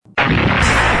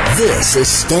This is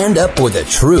Stand Up for the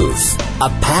Truth, a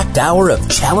packed hour of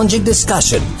challenging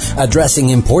discussion addressing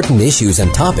important issues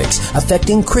and topics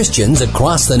affecting Christians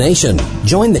across the nation.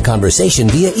 Join the conversation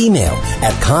via email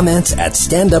at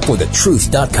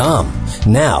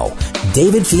comments@standupforthetruth.com. Now,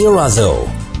 David Fiorazo.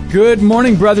 Good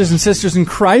morning, brothers and sisters in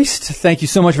Christ. Thank you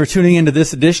so much for tuning into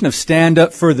this edition of Stand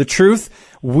Up for the Truth.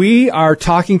 We are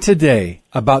talking today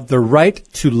about the right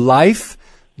to life,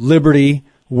 liberty,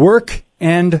 work,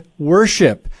 and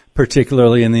worship,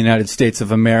 particularly in the United States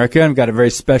of America. I've got a very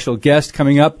special guest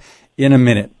coming up in a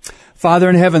minute. Father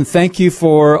in heaven, thank you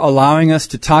for allowing us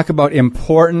to talk about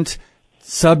important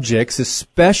subjects,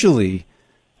 especially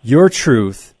your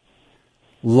truth,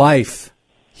 life,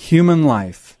 human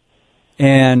life,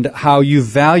 and how you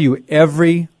value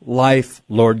every life,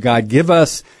 Lord God. Give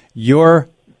us your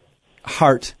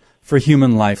heart for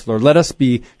human life, Lord. Let us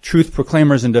be truth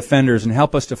proclaimers and defenders and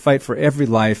help us to fight for every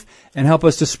life and help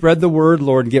us to spread the word,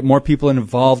 Lord, and get more people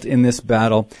involved in this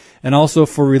battle. And also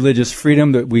for religious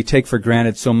freedom that we take for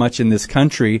granted so much in this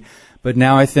country. But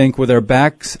now I think with our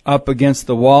backs up against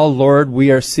the wall, Lord,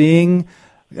 we are seeing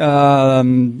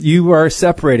you are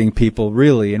separating people,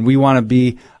 really, and we want to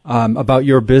be about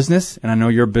your business, and I know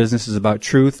your business is about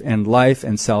truth and life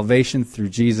and salvation through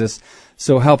Jesus.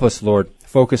 So help us, Lord,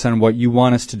 focus on what you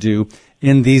want us to do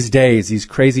in these days, these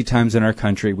crazy times in our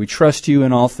country. We trust you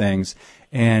in all things,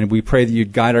 and we pray that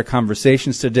you'd guide our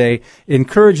conversations today,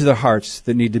 encourage the hearts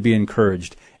that need to be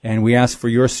encouraged, and we ask for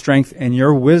your strength and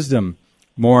your wisdom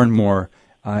more and more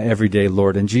every day,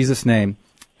 Lord. In Jesus' name,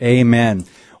 amen.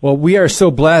 Well, we are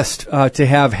so blessed to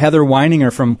have Heather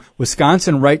Weininger from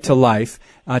Wisconsin Right to Life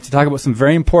to talk about some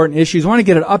very important issues. I want to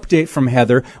get an update from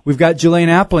Heather. We've got Jelaine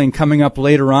Appling coming up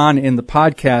later on in the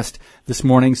podcast this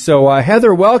morning. So,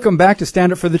 Heather, welcome back to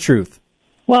Stand Up for the Truth.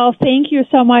 Well, thank you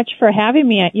so much for having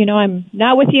me. You know, I'm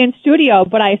not with you in studio,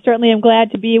 but I certainly am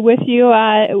glad to be with you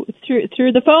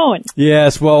through the phone.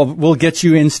 Yes, well, we'll get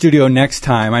you in studio next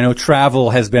time. I know travel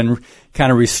has been kind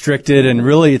of restricted, and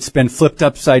really it's been flipped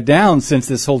upside down since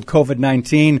this whole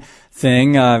COVID-19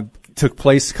 thing took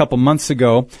place a couple months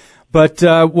ago. But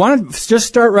want to just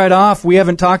start right off. We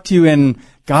haven't talked to you in,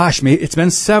 it's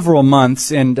been several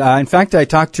months. And in fact, I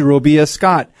talked to Robia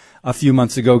Scott a few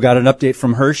months ago, got an update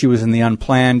from her. She was in the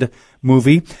Unplanned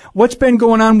movie. What's been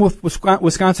going on with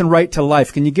Wisconsin Right to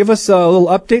Life? Can you give us a little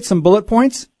update, some bullet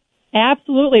points?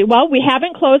 Absolutely. Well, we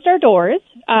haven't closed our doors.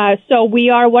 So we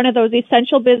are one of those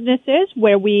essential businesses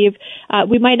where we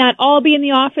might not all be in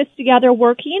the office together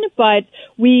working, but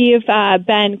we've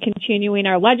been continuing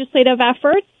our legislative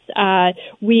efforts.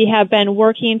 We have been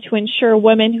working to ensure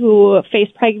women who face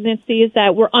pregnancies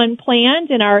that were unplanned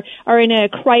and are in a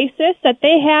crisis, that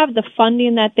they have the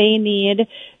funding that they need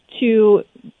to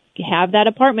have that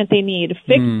apartment they need,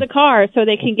 fix the car so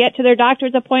they can get to their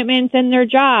doctor's appointments and their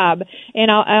job.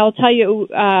 And I'll tell you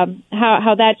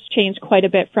how that's changed quite a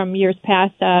bit from years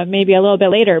past, maybe a little bit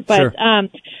later. But, sure.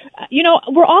 You know,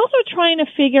 we're also trying to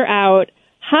figure out,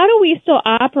 how do we still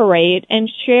operate and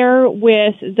share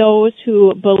with those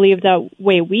who believe the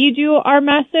way we do our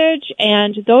message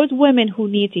and those women who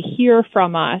need to hear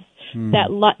from us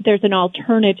that there's an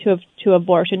alternative to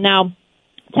abortion? Now,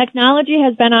 technology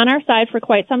has been on our side for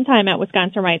quite some time at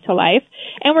Wisconsin Right to Life,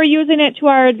 and we're using it to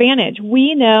our advantage.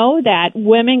 We know that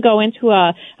women go into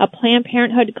a Planned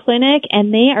Parenthood clinic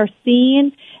and they are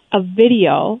seeing a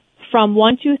video from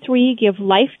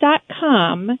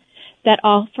 123givelife.com that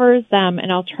offers them an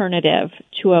alternative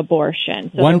to abortion.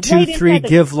 So 123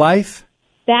 Give Life?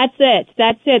 That's it.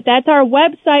 That's our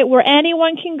website where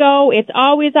anyone can go. It's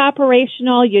always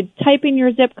operational. You type in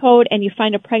your zip code and you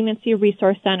find a pregnancy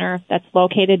resource center that's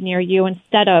located near you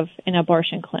instead of an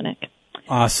abortion clinic.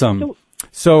 Awesome.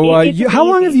 So how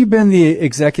long have you been the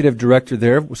executive director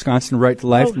there of Wisconsin Right to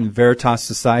Life and Veritas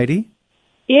Society?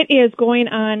 It is going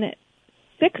on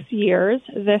 6 years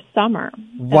this summer.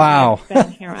 Wow.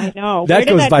 Been here. I know. That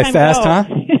goes by fast, huh?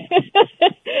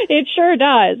 It sure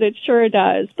does. It sure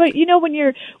does. But you know, when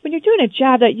you're doing a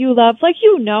job that you love, like,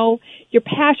 you know, you're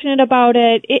passionate about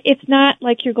it. It's not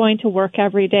like you're going to work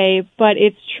every day, but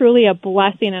it's truly a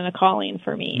blessing and a calling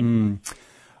for me.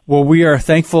 Well, we are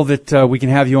thankful that we can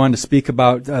have you on to speak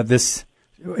about this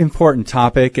important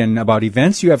topic and about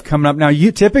events you have coming up. Now,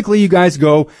 you guys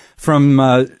go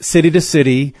from city to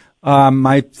city.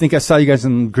 I think I saw you guys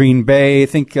in Green Bay. I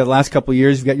think the last couple of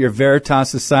years you've got your Veritas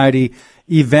Society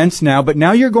events now, but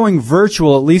now you're going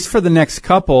virtual, at least for the next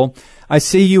couple. I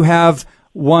see you have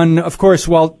one, of course,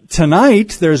 well,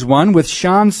 tonight there's one with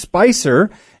Sean Spicer,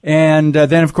 and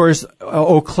then, of course,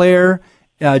 Eau Claire,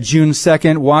 June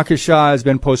 2nd. Waukesha has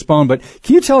been postponed, but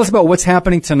can you tell us about what's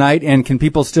happening tonight, and can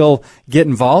people still get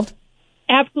involved?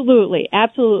 Absolutely.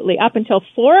 Up until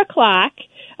 4 o'clock,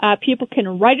 people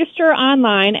can register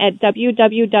online at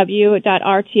www.rtl.org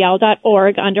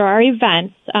under our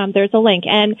events. There's a link.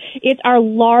 And it's our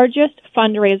largest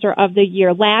fundraiser of the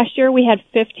year. Last year, we had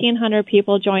 1,500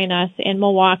 people join us in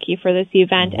Milwaukee for this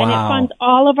event. Wow. And it funds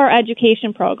all of our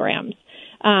education programs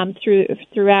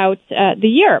throughout the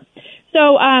year.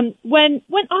 So when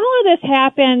all of this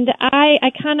happened,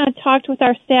 I kind of talked with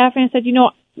our staff and I said,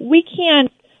 we can't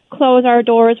close our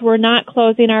doors. We're not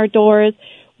closing our doors.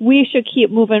 We should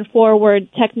keep moving forward.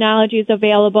 Technology is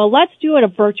available. Let's do it a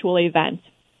virtual event.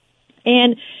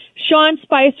 And Sean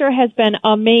Spicer has been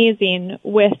amazing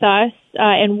with us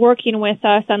and working with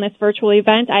us on this virtual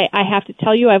event. I have to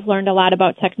tell you, I've learned a lot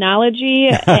about technology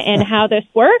and how this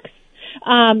works.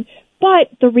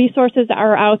 But the resources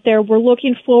are out there. We're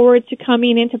looking forward to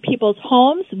coming into people's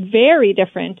homes, very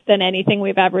different than anything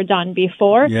we've ever done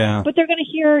before. Yeah. But they're going to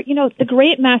hear, the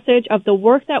great message of the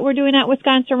work that we're doing at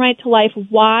Wisconsin Right to Life,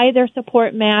 why their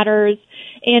support matters,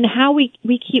 and how we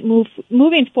keep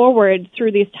moving forward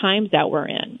through these times that we're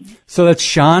in. So that's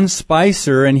Sean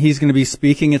Spicer, and he's going to be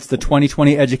speaking. It's the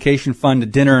 2020 Education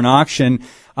Fund Dinner and Auction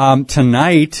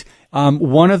tonight.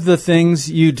 One of the things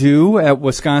you do at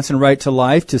Wisconsin Right to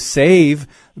Life to save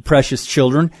precious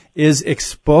children is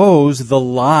expose the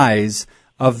lies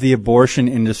of the abortion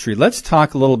industry. Let's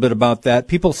talk a little bit about that.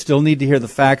 People still need to hear the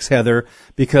facts, Heather,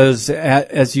 because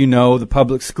as you know, the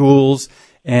public schools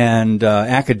and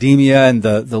academia and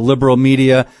the liberal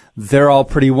media, they're all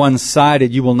pretty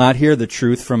one-sided. You will not hear the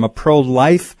truth from a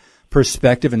pro-life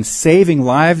perspective and saving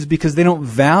lives because they don't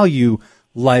value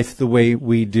life the way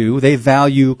we do. They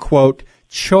value, quote,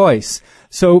 choice.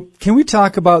 So can we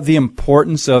talk about the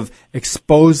importance of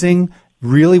exposing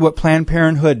really what Planned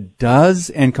Parenthood does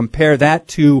and compare that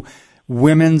to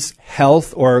women's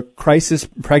health or crisis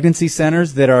pregnancy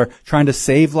centers that are trying to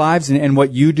save lives and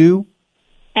what you do?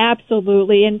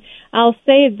 Absolutely. And I'll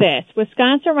say this,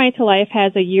 Wisconsin Right to Life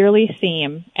has a yearly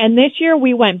theme. And this year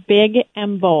we went big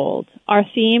and bold. Our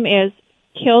theme is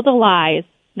kill the lies,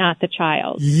 not the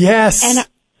child. Yes.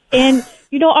 And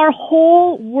our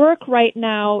whole work right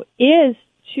now is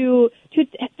to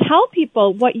tell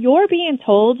people what you're being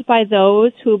told by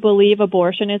those who believe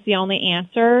abortion is the only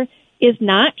answer is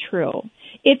not true.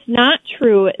 It's not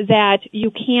true that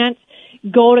you can't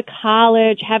go to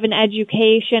college, have an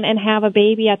education, and have a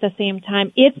baby at the same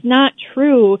time. It's not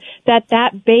true that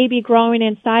that baby growing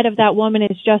inside of that woman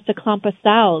is just a clump of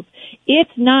cells.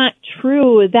 It's not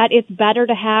true that it's better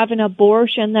to have an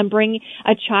abortion than bring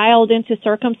a child into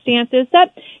circumstances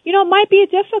that, might be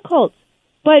difficult.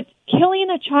 But killing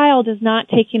a child is not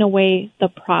taking away the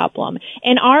problem.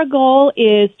 And our goal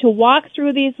is to walk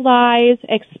through these lies,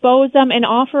 expose them, and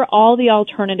offer all the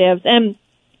alternatives. And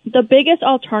the biggest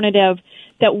alternative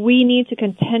that we need to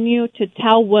continue to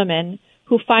tell women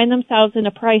who find themselves in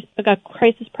a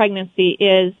crisis pregnancy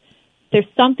is there's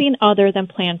something other than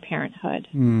Planned Parenthood.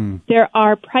 There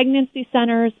are pregnancy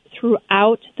centers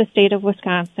throughout the state of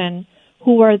Wisconsin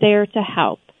who are there to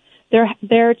help. They're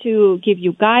there to give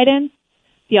you guidance,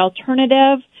 the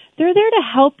alternative. They're there to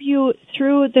help you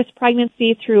through this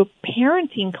pregnancy, through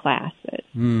parenting classes,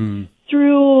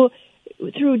 through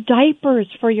diapers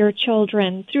for your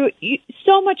children, through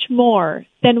so much more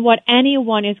than what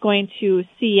anyone is going to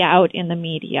see out in the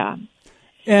media.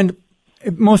 And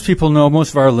most people know,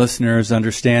 most of our listeners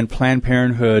understand Planned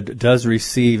Parenthood does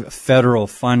receive federal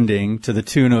funding to the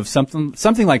tune of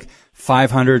something like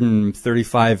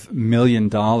 $535 million.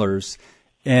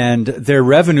 And their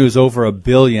revenue is over $1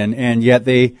 billion, and yet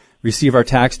they receive our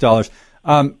tax dollars.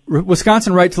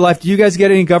 Wisconsin Right to Life, do you guys get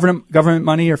any government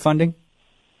money or funding?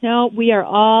 No, we are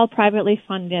all privately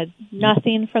funded.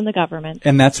 Nothing from the government.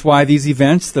 And that's why these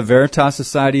events, the Veritas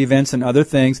Society events and other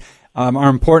things, are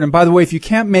important. And by the way, if you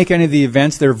can't make any of the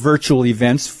events, they're virtual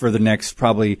events for the next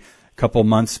probably couple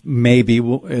months, maybe.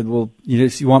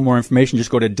 If you want more information, just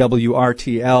go to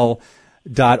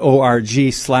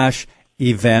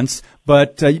wrtl.org/events.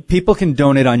 But people can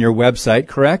donate on your website,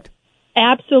 correct?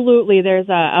 Absolutely. There's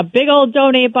a big old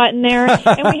donate button there,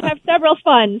 and we have several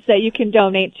funds that you can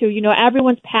donate to.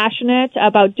 Everyone's passionate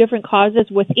about different causes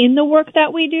within the work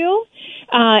that we do,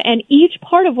 and each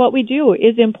part of what we do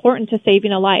is important to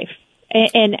saving a life.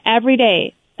 And every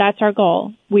day, that's our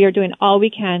goal. We are doing all we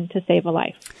can to save a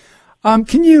life.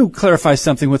 Can you clarify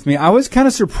something with me? I was kind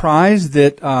of surprised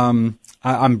that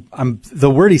the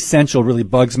word essential really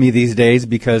bugs me these days,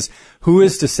 because who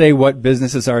is to say what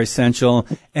businesses are essential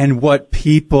and what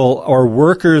people or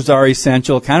workers are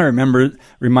essential? Kind of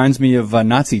reminds me of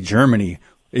Nazi Germany,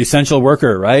 essential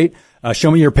worker, right?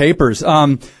 Show me your papers.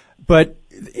 But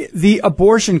the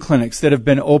abortion clinics that have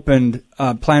been opened,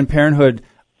 Planned Parenthood,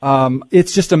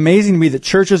 it's just amazing to me that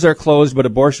churches are closed, but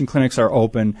abortion clinics are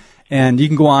open. And you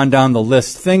can go on down the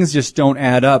list. Things just don't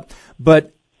add up.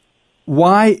 But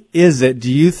why is it,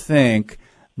 do you think,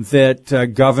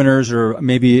 that governors, or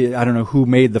maybe, I don't know who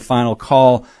made the final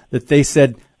call, that they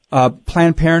said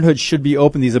Planned Parenthood should be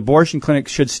open, these abortion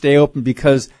clinics should stay open?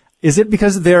 Because, is it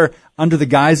because they're under the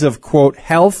guise of, quote,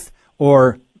 health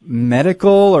or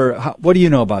medical, or what do you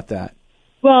know about that?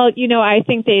 Well, I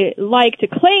think they like to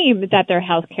claim that they're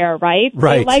healthcare, right?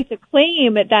 Right. They like to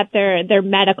claim that they're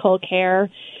medical care.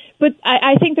 But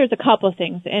I think there's a couple of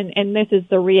things, and this is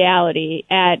the reality.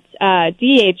 At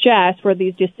DHS, where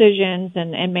these decisions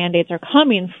and mandates are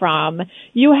coming from,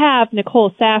 you have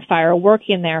Nicole Sapphire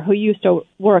working there, who used to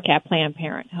work at Planned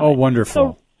Parenthood. Oh, wonderful.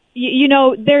 So,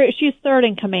 she's third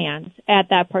in command at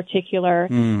that particular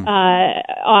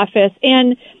office.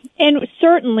 And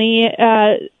certainly,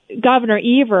 Governor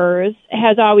Evers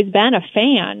has always been a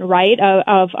fan, right,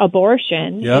 of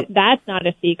abortion. Yep. That's not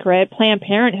a secret. Planned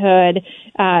Parenthood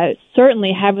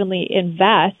certainly heavily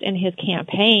invests in his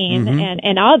campaign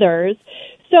and others.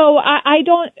 So I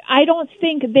don't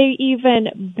think they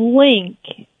even blink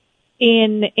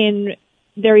in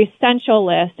their essential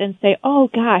list and say, oh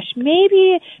gosh,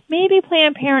 maybe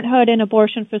Planned Parenthood and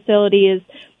abortion facilities,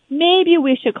 maybe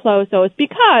we should close those,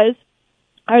 because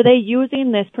are they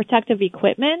using this protective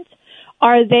equipment? How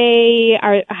are they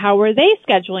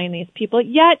scheduling these people?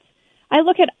 Yet, I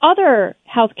look at other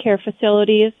healthcare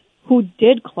facilities who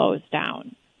did close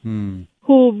down,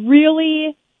 who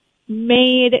really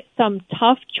made some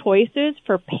tough choices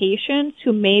for patients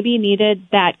who maybe needed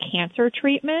that cancer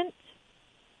treatment,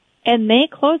 and they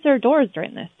closed their doors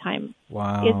during this time.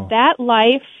 Wow. Is that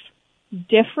life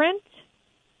different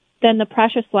than the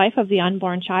precious life of the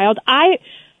unborn child?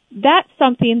 That's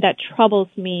something that troubles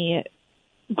me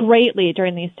greatly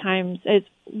during these times, is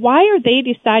why are they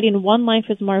deciding one life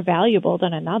is more valuable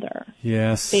than another?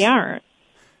 Yes. They aren't.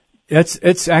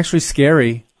 It's actually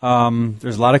scary.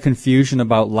 There's a lot of confusion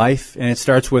about life, and it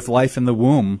starts with life in the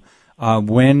womb.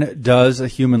 When does a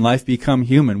human life become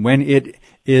human? When it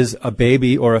is a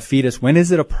baby or a fetus? When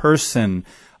is it a person?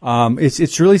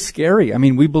 It's really scary. I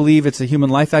mean, we believe it's a human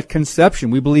life at conception.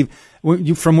 We believe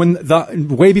from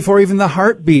way before even the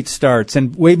heartbeat starts,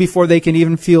 and way before they can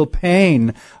even feel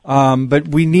pain. But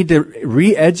we need to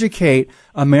re-educate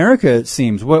America, it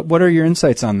seems. What are your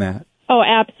insights on that? Oh,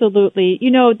 absolutely.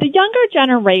 The younger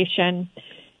generation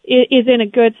is in a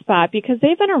good spot because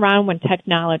they've been around when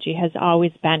technology has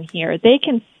always been here. They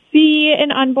can see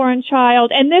an unborn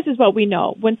child, and this is what we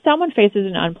know. When someone faces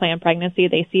an unplanned pregnancy,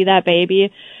 they see that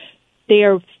baby, they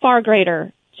are far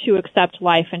greater to accept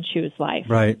life and choose life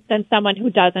than someone who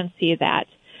doesn't see that.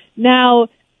 Now,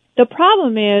 the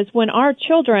problem is when our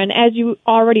children, as you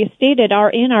already stated, are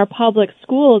in our public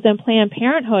schools and Planned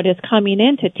Parenthood is coming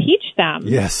in to teach them.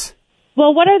 Yes.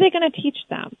 Well, what are they going to teach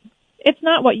them? It's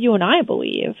not what you and I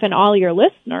believe and all your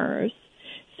listeners.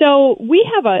 So we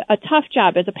have a tough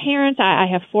job. As a parent, I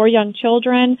have 4 young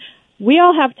children. We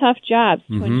all have tough jobs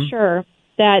to ensure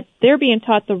that they're being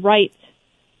taught the right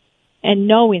and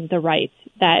knowing the right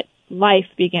that life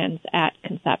begins at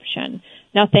conception.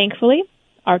 Now, thankfully,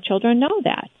 our children know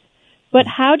that. But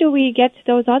how do we get to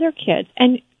those other kids?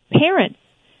 And parents,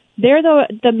 they're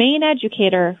the main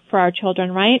educator for our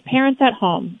children, right? Parents at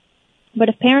home. But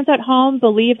if parents at home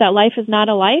believe that life is not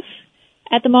a life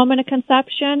at the moment of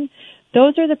conception,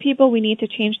 those are the people we need to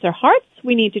change their hearts.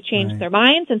 We need to change their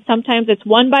minds. And sometimes it's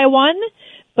one by one,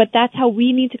 but that's how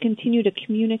we need to continue to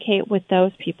communicate with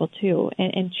those people too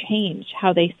and change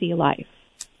how they see life.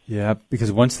 Yeah,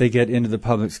 because once they get into the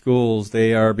public schools,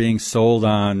 they are being sold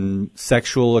on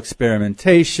sexual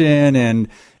experimentation, and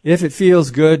if it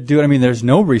feels good, do it. I mean, there's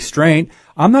no restraint.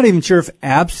 I'm not even sure if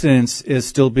abstinence is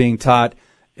still being taught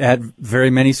at very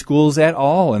many schools at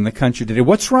all in the country today.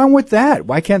 What's wrong with that?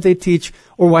 Why can't they teach,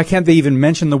 or why can't they even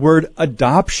mention the word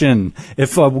adoption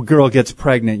if a girl gets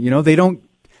pregnant? They don't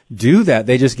do that.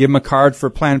 They just give them a card for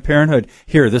Planned Parenthood.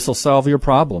 Here, this will solve your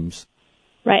problems.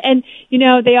 Right. And,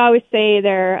 they always say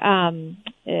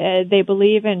they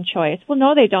believe in choice. Well,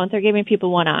 no, they don't. They're giving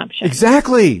people one option.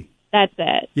 Exactly. That's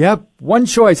it. Yep. One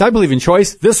choice. I believe in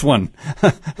choice. This one.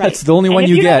 That's the only one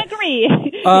you get.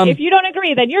 If you don't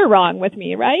agree, then you're wrong with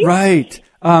me, right? Right.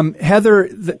 Heather,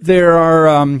 there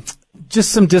are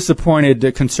just some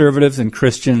disappointed conservatives and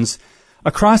Christians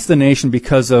across the nation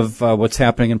because of what's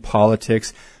happening in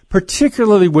politics,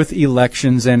 particularly with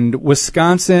elections. And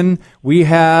Wisconsin, we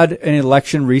had an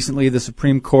election recently. The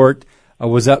Supreme Court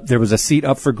was up. There was a seat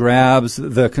up for grabs.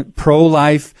 The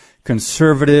pro-life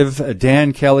conservative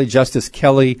Dan Kelly, Justice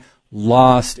Kelly,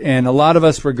 lost, and a lot of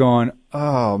us were going,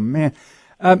 oh, man.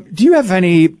 Do you have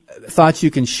any thoughts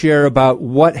you can share about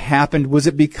what happened? Was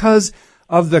it because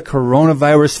of the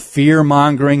coronavirus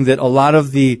fear-mongering that a lot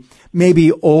of the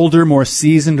maybe older, more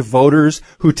seasoned voters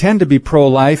who tend to be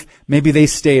pro-life, maybe they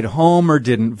stayed home or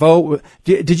didn't vote?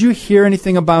 Did you hear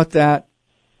anything about that?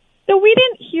 So we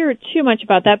didn't hear too much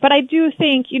about that, but I do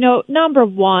think, number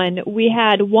one, we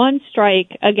had one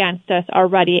strike against us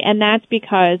already, and that's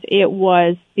because it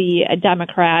was the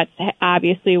Democrats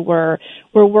obviously were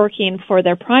working for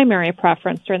their primary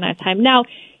preference during that time. Now,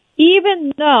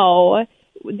 even though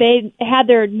they had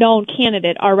their known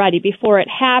candidate already before it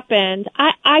happened,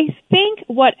 I think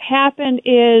what happened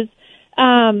is,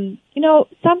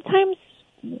 sometimes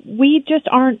we just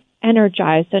aren't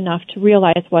energized enough to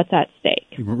realize what's at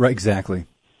stake. Right, exactly.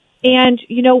 And,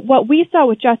 what we saw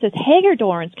with Justice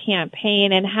Hagedorn's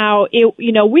campaign and how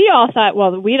we all thought,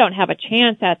 well, we don't have a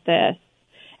chance at this.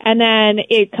 And then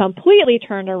it completely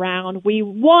turned around. We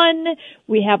won.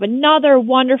 We have another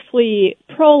wonderfully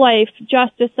pro-life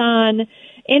justice on.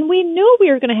 And we knew we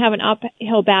were going to have an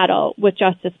uphill battle with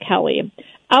Justice Kelly.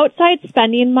 Outside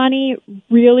spending money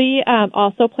really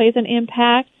also plays an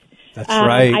impact. That's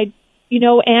right.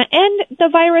 And the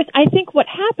virus, I think what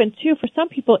happened too for some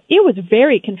people, it was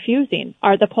very confusing.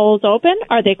 Are the polls open?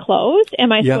 Are they closed?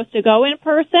 Am I supposed to go in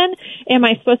person? Am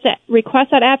I supposed to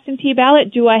request that absentee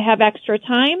ballot? Do I have extra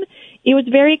time? It was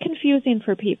very confusing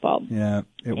for people. Yeah,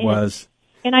 it was.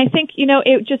 And I think,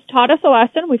 it just taught us a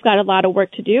lesson. We've got a lot of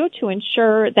work to do to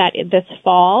ensure that this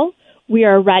fall we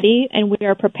are ready and we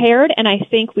are prepared. And I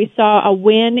think we saw a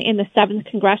win in the 7th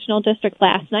Congressional District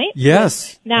last night.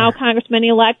 Yes. Now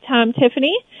Congressman-elect Tom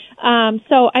Tiffany.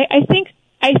 So I think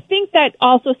that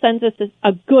also sends us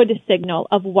a good signal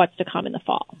of what's to come in the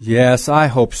fall. Yes, I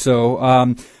hope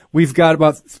so. We've got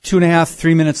about 2.5,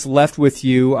 3 minutes left with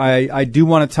you. I do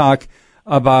want to talk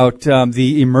about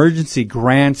the emergency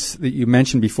grants that you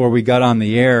mentioned before we got on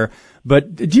the air.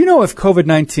 But do you know if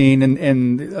COVID-19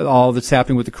 and all that's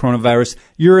happening with the coronavirus,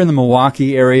 you're in the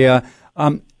Milwaukee area,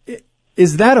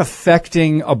 is that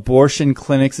affecting abortion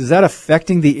clinics? Is that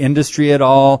affecting the industry at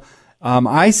all?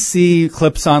 I see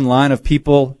clips online of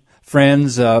people,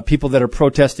 friends, people that are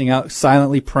protesting out,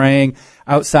 silently praying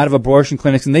outside of abortion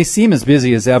clinics, and they seem as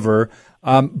busy as ever.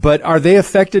 But are they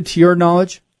affected to your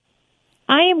knowledge?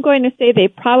 I am going to say they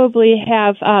probably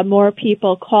have more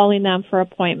people calling them for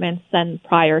appointments than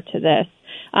prior to this.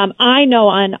 I know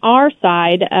on our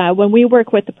side, when we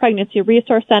work with the pregnancy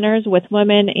resource centers with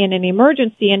women in an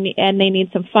emergency and they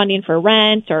need some funding for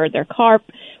rent or their car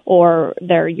or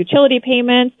their utility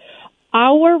payments,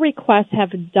 our requests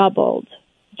have doubled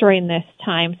during this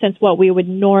time since what we would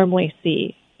normally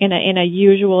see in a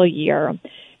usual year.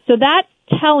 So that's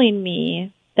telling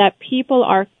me that people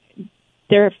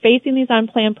they're facing these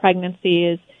unplanned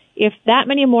pregnancies. If that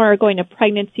many more are going to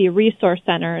pregnancy resource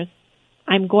centers,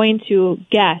 I'm going to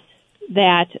guess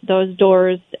that those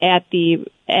doors at the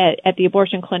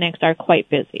abortion clinics are quite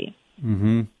busy.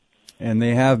 Mm-hmm. And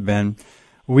they have been.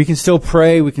 We can still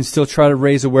pray. We can still try to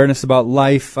raise awareness about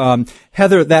life.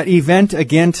 Heather, that event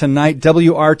again tonight,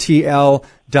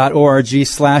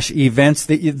 WRTL.org/events.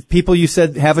 The people you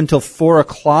said have until 4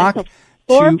 o'clock.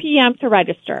 4 p.m. to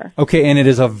register. Okay, and it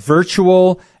is a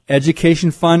virtual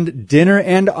education fund dinner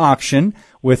and auction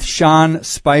with Sean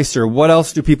Spicer. What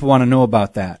else do people want to know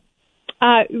about that?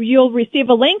 You'll receive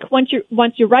a link once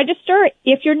you register.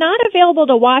 If you're not available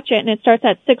to watch it and it starts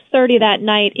at 6:30 that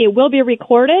night, it will be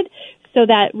recorded. So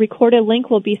that recorded link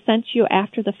will be sent to you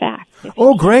after the fact.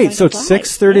 Oh, great. So it's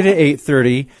 6:30 to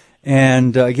 8:30.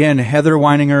 And again, Heather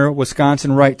Weininger,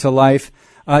 Wisconsin Right to Life.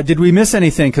 Did we miss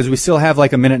anything? Because we still have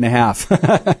like a minute and a half.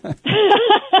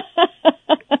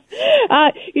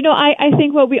 I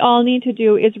think what we all need to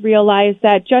do is realize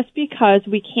that just because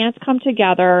we can't come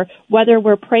together, whether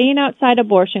we're praying outside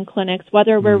abortion clinics,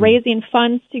 whether we're raising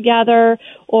funds together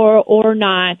or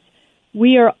not,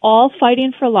 we are all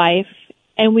fighting for life,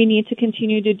 and we need to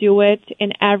continue to do it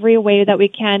in every way that we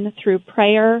can through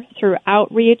prayer, through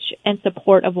outreach, and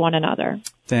support of one another.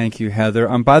 Thank you, Heather.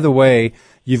 By the way,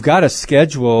 you've got a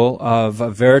schedule of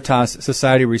Veritas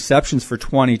Society receptions for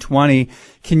 2020.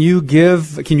 Can you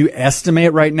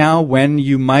estimate right now when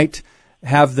you might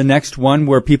have the next one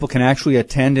where people can actually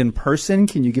attend in person?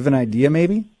 Can you give an idea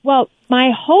maybe? Well,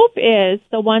 my hope is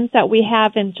the ones that we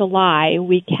have in July,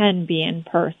 we can be in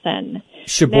person.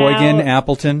 Sheboygan, now,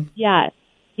 Appleton? Yes.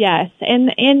 And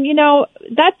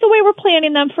that's the way we're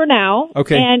planning them for now.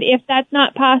 Okay. And if that's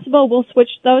not possible, we'll switch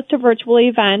those to virtual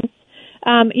events.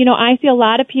 I see a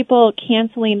lot of people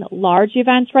canceling large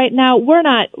events right now. We're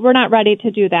not ready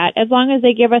to do that. As long as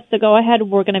they give us the go ahead,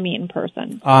 we're going to meet in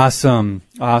person. Awesome.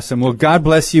 Well, God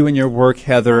bless you in your work,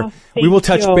 Heather. We will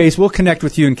touch base. We'll connect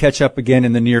with you and catch up again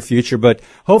in the near future. But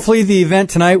hopefully the event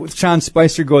tonight with Sean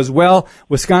Spicer goes well.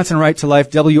 Wisconsin Right to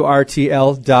Life,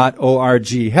 WRTL.org.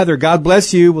 Heather, God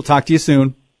bless you. We'll talk to you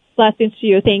soon. Blessings to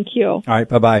you. Thank you. All right.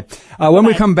 Bye-bye. When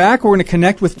we come back, we're going to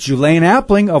connect with Julaine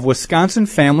Appling of Wisconsin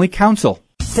Family Council.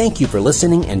 Thank you for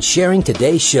listening and sharing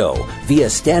today's show via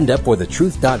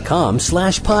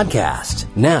standupforthetruth.com/podcast.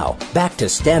 Now, back to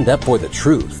Stand Up for the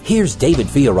Truth. Here's David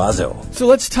Fiorazo. So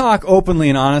let's talk openly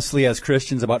and honestly as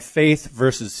Christians about faith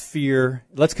versus fear.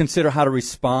 Let's consider how to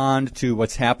respond to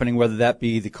what's happening, whether that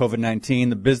be the COVID-19,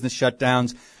 the business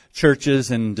shutdowns,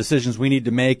 churches, and decisions we need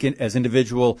to make as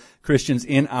individual Christians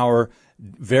in our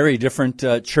very different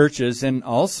churches, and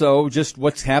also just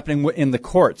what's happening in the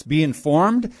courts. Be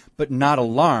informed, but not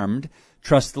alarmed.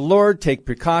 Trust the Lord, take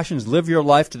precautions, live your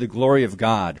life to the glory of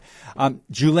God.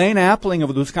 Julaine Appling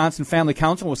of the Wisconsin Family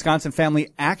Council, Wisconsin Family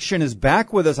Action, is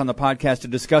back with us on the podcast to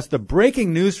discuss the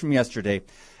breaking news from yesterday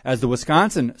as the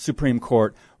Wisconsin Supreme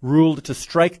Court ruled to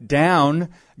strike down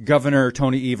Governor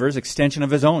Tony Evers' extension of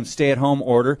his own stay-at-home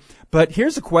order. But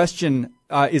here's a question.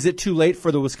 Is it too late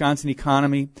for the Wisconsin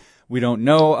economy? We don't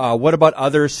know. What about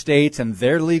other states and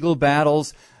their legal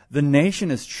battles? The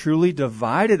nation is truly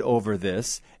divided over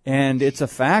this, and it's a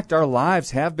fact our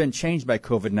lives have been changed by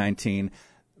COVID-19.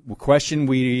 Question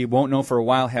we won't know for a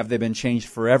while, have they been changed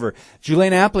forever?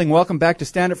 Julaine Appling, welcome back to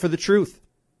Stand Up for the Truth.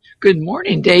 Good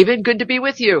morning, David. Good to be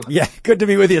with you. Yeah, good to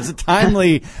be with you. It's a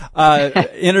timely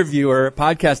interview or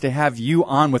podcast to have you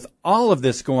on with all of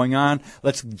this going on.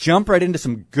 Let's jump right into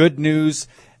some good news.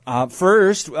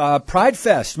 First, Pride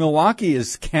Fest Milwaukee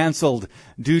is canceled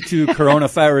due to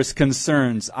coronavirus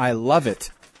concerns. I love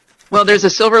it. Well, there's a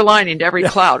silver lining to every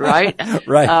cloud, right?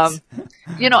 Right.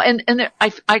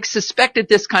 I suspected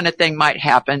this kind of thing might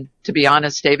happen, to be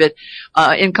honest, David,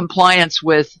 in compliance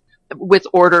with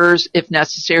orders if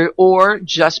necessary, or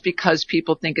just because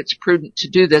people think it's prudent to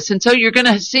do this. And so you're going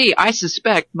to see, I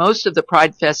suspect, most of the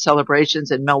Pride Fest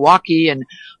celebrations in Milwaukee and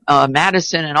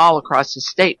Madison and all across the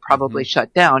state probably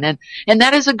shut down. And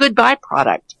that is a good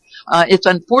byproduct. It's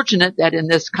unfortunate that in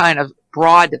this kind of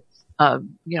broad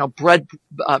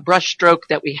brush stroke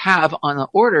that we have on the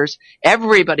orders,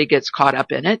 everybody gets caught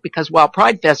up in it, because while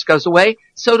Pride Fest goes away,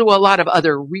 so do a lot of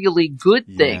other really good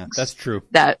things. Yeah, that's true.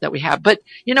 That we have. But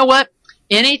you know what?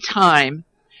 Anytime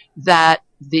that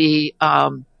the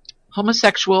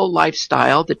homosexual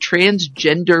lifestyle, the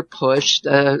transgender push,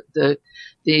 I'm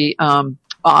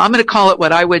going to call it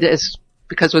what I would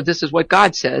because this is what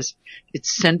God says.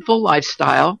 It's sinful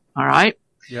lifestyle. All right.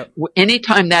 Yep.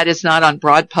 Anytime that is not on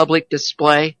broad public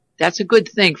display, that's a good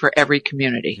thing for every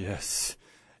community.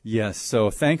 Yes.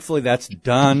 So thankfully that's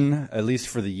done, at least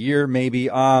for the year, maybe.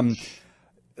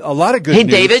 A lot of good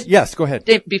news. Hey, David. Yes, go ahead.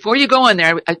 Dave, before you go on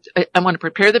there, I want to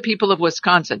prepare the people of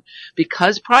Wisconsin.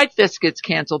 Because Pride Fest gets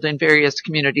canceled in various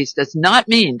communities does not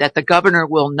mean that the governor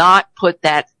will not put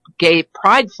that gay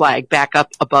pride flag back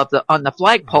up above on the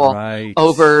flagpole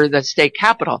over the state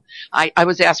capitol. I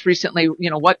was asked recently,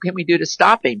 what can we do to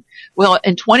stop him? Well,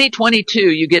 in 2022,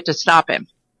 you get to stop him.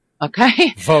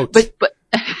 Okay? Vote. But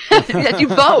you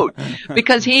vote,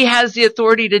 because he has the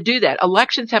authority to do that.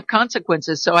 Elections have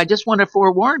consequences. So I just want to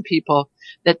forewarn people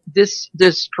that this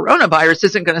coronavirus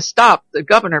isn't going to stop the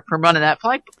governor from running that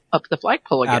flag up the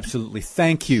flagpole again. Absolutely.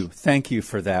 Thank you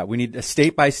for that. We need,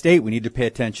 state by state, we need to pay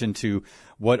attention to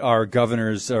what our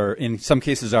governors, or in some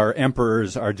cases our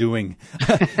emperors, are doing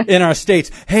in our states.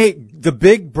 Hey, the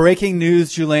big breaking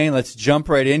news, Julaine, let's jump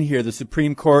right in here. The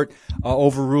Supreme Court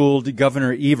overruled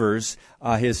Governor Evers,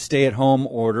 his stay-at-home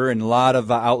order, and a lot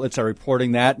of outlets are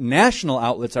reporting that. National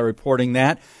outlets are reporting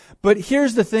that. But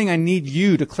here's the thing I need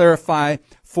you to clarify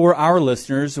for our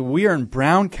listeners. We are in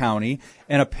Brown County,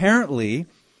 and apparently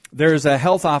there's a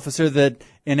health officer that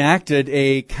enacted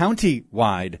a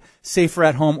county-wide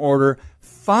safer-at-home order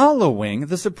following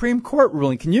the Supreme Court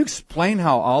ruling. Can you explain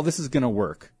how all this is going to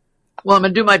work? Well, I'm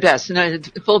going to do my best.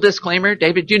 And full disclaimer,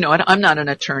 David, you know it. I'm not an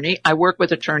attorney. I work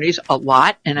with attorneys a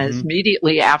lot. And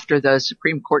immediately after the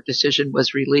Supreme Court decision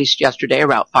was released yesterday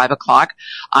around 5:00,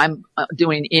 I'm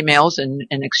doing emails and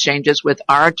exchanges with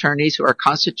our attorneys who are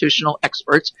constitutional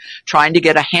experts, trying to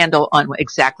get a handle on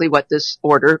exactly what this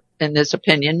order and this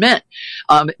opinion meant.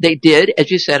 They did,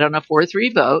 as you said, on a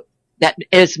 4-3 vote. That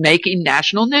is making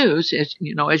national news, as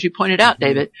you pointed out,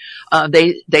 David.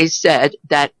 They said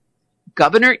that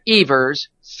Governor Evers,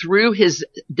 through his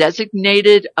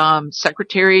designated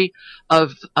Secretary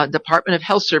of Department of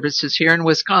Health Services here in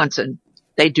Wisconsin,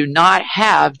 They do not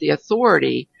have the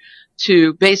authority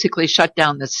to basically shut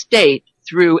down the state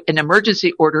through an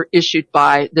emergency order issued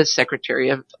by the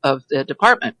Secretary of the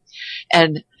Department.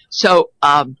 And so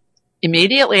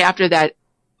immediately after that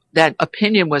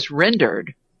opinion was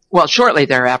rendered, well, shortly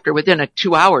thereafter, within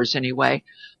 2 hours anyway,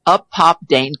 up popped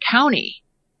Dane County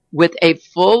with a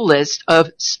full list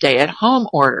of stay-at-home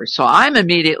orders. So I'm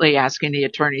immediately asking the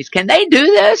attorneys, can they do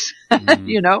this?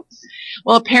 Mm-hmm.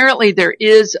 Well, apparently there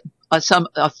is some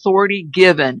authority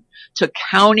given to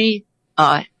county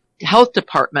health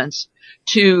departments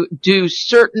to do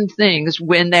certain things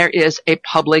when there is a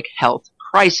public health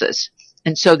crisis.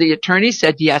 And so the attorney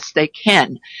said, yes, they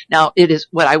can. Now, it is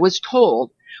what I was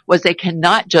told was they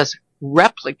cannot just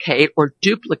replicate or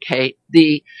duplicate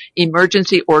the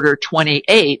emergency order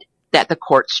 28 that the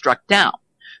court struck down.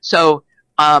 So,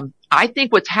 I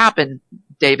think what's happened,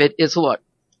 David, is look,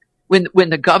 when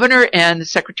the governor and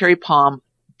Secretary Palm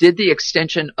did the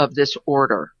extension of this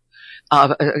order,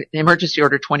 emergency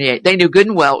order 28, they knew good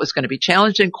and well it was going to be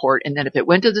challenged in court. And then if it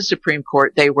went to the Supreme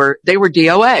Court, they were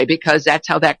DOA because that's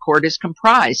how that court is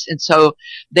comprised. And so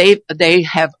they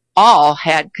have all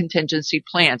had contingency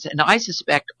plans. And I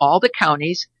suspect all the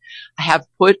counties had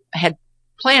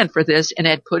planned for this and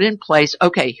had put in place,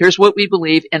 okay, here's what we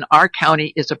believe in our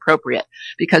county is appropriate.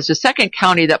 Because the second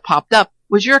county that popped up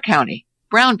was your county,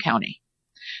 Brown County.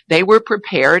 They were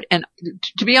prepared. And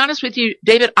to be honest with you,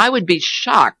 David, I would be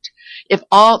shocked if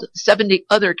all 70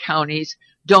 other counties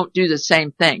don't do the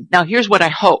same thing. Now, here's what I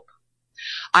hope.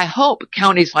 I hope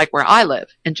counties like where I live,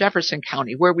 in Jefferson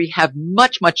County, where we have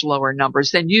much, much lower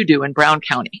numbers than you do in Brown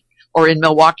County or in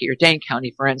Milwaukee or Dane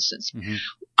County, for instance. Mm-hmm.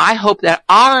 I hope that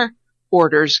our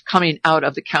orders coming out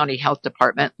of the county health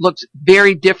department looks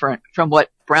very different from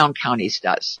what Brown County's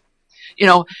does.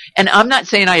 And I'm not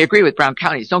saying I agree with Brown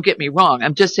County's. Don't get me wrong.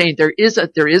 I'm just saying there is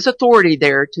authority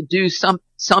there to do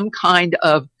some kind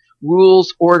of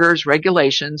rules, orders,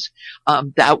 regulations,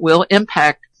 that will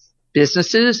impact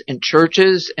businesses and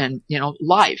churches and,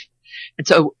 life. And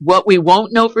so what we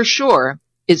won't know for sure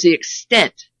is the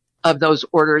extent of those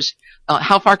orders.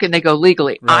 How far can they go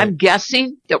legally? Right. I'm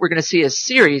guessing that we're going to see a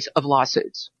series of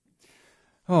lawsuits.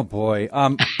 Oh boy.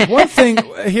 One thing,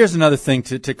 here's another thing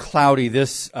to cloudy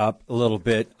this up a little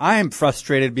bit. I am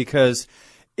frustrated because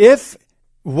if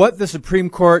what the Supreme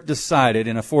Court decided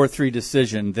in a 4-3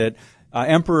 decision that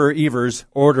Emperor Evers'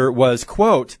 order was,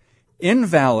 quote,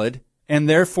 invalid and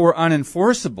therefore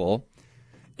unenforceable,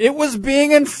 it was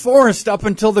being enforced up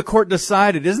until the court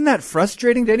decided. Isn't that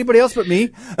frustrating to anybody else but me?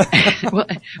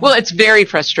 Well, it's very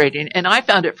frustrating. And I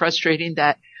found it frustrating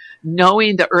that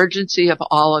knowing the urgency of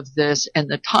all of this and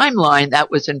the timeline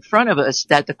that was in front of us,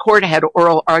 that the court had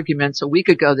oral arguments a week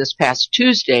ago this past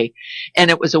Tuesday, and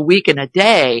it was a week and a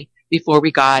day before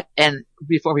we got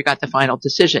the final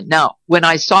decision. Now, when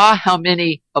I saw how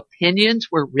many opinions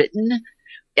were written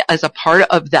as a part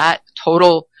of that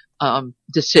total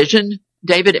decision,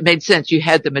 David, it made sense. You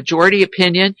had the majority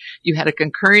opinion. You had a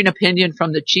concurring opinion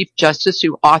from the Chief Justice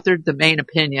who authored the main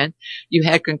opinion. You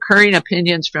had concurring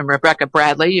opinions from Rebecca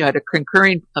Bradley. You had a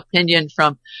concurring opinion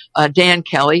from Dan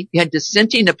Kelly. You had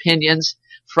dissenting opinions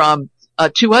from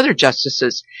 2 other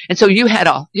justices. And so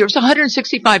there was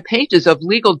 165 pages of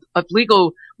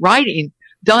legal writing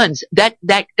done. That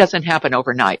doesn't happen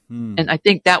overnight. And I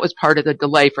think that was part of the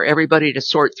delay for everybody to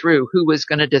sort through who was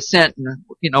going to dissent and,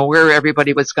 where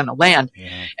everybody was going to land.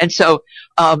 Yeah. And so,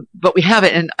 but we have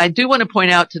it. And I do want to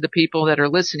point out to the people that are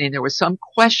listening, there was some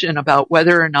question about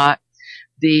whether or not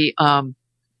the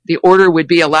order would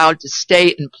be allowed to stay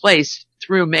in place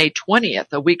through May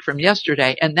 20th, a week from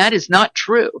yesterday. And that is not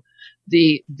true.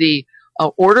 The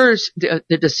orders,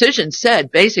 the decision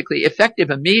said basically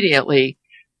effective immediately,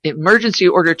 emergency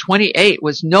order 28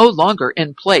 was no longer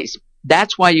in place.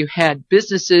 That's why you had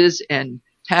businesses and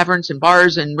taverns and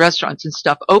bars and restaurants and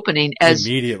stuff opening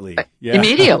immediately. Yeah.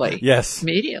 Immediately. Yes.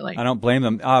 Immediately. I don't blame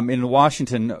them. In the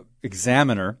Washington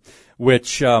Examiner,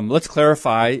 which, let's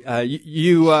clarify,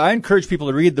 I encourage people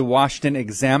to read the Washington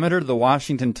Examiner, the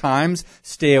Washington Times.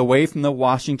 Stay away from the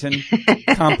Washington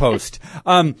Compost.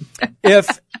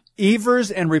 If Evers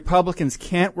and Republicans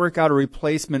can't work out a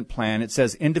replacement plan, it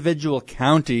says individual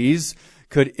counties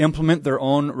could implement their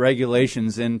own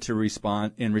regulations in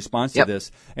response to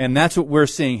this. And that's what we're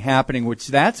seeing happening,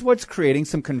 that's what's creating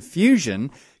some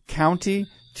confusion county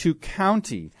to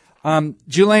county.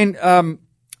 Julaine,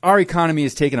 our economy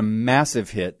has taken a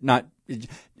massive hit.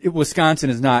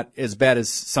 Wisconsin is not as bad as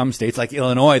some states like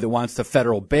Illinois that wants the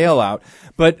federal bailout.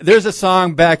 But there's a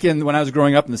song back when I was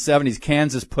growing up in the 70s,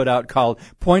 Kansas put out called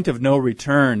Point of No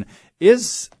Return.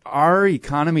 Is our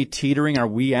economy teetering? Are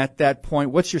we at that point?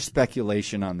 What's your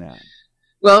speculation on that?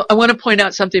 Well, I want to point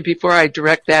out something before I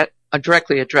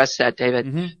directly address that, David.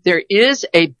 Mm-hmm. There is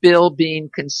a bill being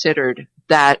considered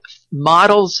that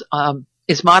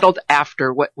is modeled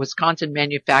after what Wisconsin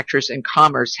Manufacturers and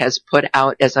Commerce has put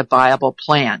out as a viable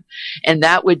plan. And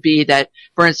that would be that,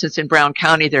 for instance, in Brown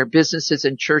County, their businesses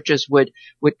and churches would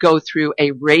go through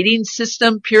a rating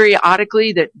system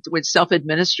periodically that would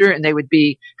self-administer, and they would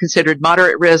be considered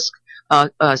moderate risk,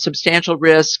 substantial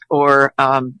risk, or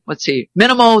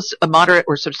minimal, moderate,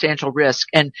 or substantial risk.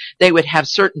 And they would have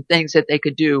certain things that they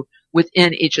could do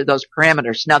within each of those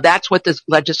parameters. Now, that's what the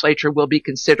legislature will be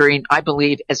considering, I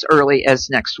believe, as early as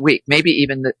next week, maybe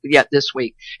even yet this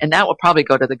week. And that will probably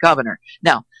go to the governor.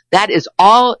 Now, that is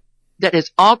all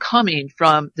coming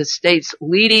from the state's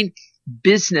leading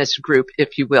business group,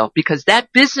 if you will, because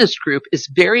that business group is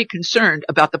very concerned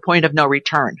about the point of no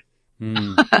return.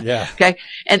 Yeah. Okay.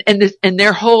 And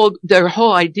their whole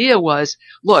idea was,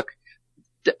 look,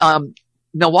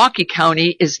 Milwaukee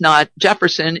County is not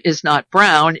Jefferson, is not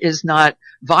Brown, is not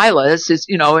Vilas, is,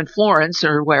 in Florence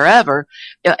or wherever.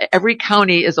 Every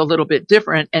county is a little bit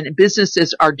different, and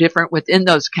businesses are different within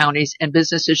those counties, and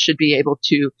businesses should be able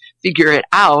to figure it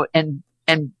out and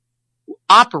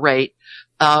operate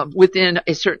within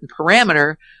a certain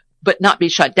parameter, but not be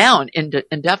shut down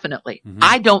indefinitely. Mm-hmm.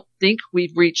 I don't think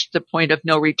we've reached the point of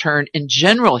no return in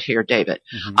general here, David.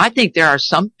 Mm-hmm. I think there are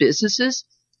some businesses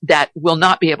that will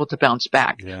not be able to bounce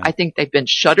back. Yeah. I think they've been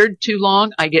shuttered too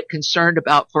long. I get concerned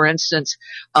about, for instance,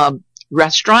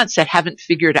 restaurants that haven't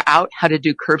figured out how to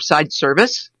do curbside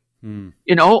service,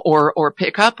 or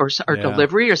pickup or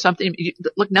delivery or something.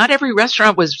 Look, not every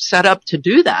restaurant was set up to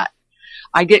do that.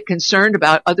 I get concerned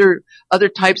about other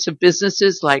types of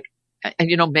businesses like,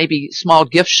 maybe small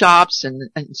gift shops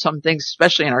and some things,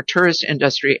 especially in our tourist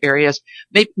industry areas,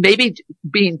 maybe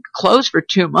being closed for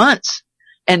 2 months.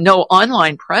 And no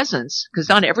online presence, because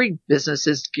not every business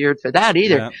is geared for that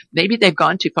either. Yeah. Maybe they've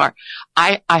gone too far.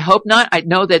 I hope not. I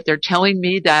know that they're telling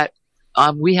me that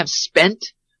we have spent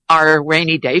our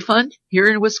rainy day fund here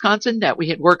in Wisconsin that we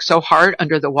had worked so hard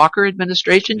under the Walker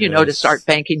administration, to start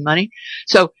banking money.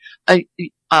 So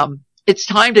it's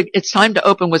time to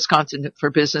open Wisconsin for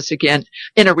business again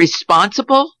in a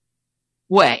responsible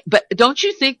way. But don't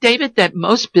you think, David, that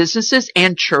most businesses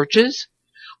and churches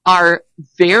are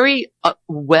very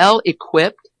well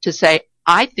equipped to say,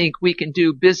 I think we can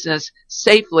do business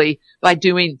safely by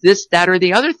doing this, that, or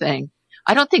the other thing.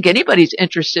 I don't think anybody's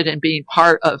interested in being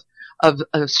part of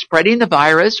spreading the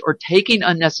virus or taking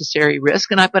unnecessary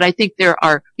risk. But I think we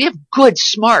have good,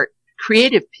 smart,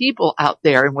 creative people out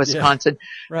there in Wisconsin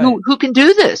who can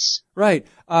do this. Right.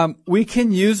 We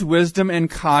can use wisdom and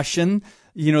caution.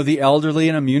 The elderly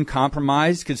and immune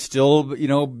compromised could still,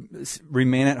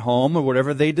 remain at home or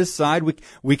whatever they decide.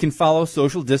 We can follow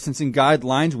social distancing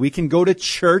guidelines. We can go to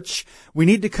church. We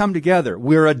need to come together.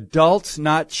 We're adults,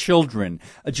 not children.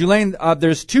 Julaine,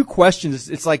 there's two questions.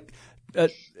 It's like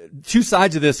two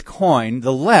sides of this coin.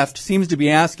 The left seems to be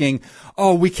asking,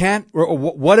 we can't, or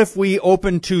what if we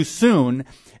open too soon?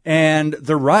 And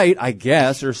the right, I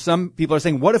guess, or some people are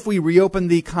saying, what if we reopen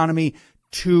the economy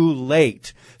too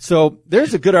late? So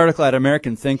there's a good article at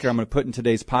American Thinker I'm going to put in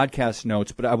today's podcast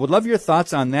notes, but I would love your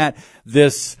thoughts on that.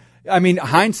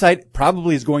 Hindsight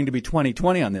probably is going to be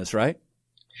 20/20 on this, right?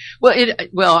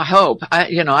 Well, I hope. I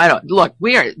don't look.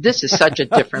 This is such a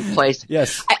different place.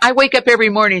 Yes. I wake up every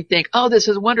morning and think, oh, this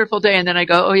is a wonderful day, and then I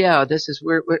go, oh yeah,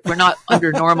 we're not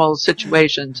under normal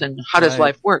situations, and how does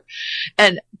life work?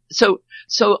 And so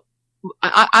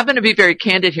I'm going to be very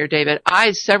candid here, David.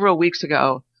 Several weeks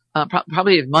ago,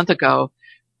 probably a month ago,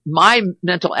 my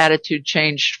mental attitude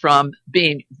changed from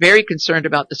being very concerned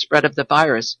about the spread of the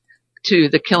virus to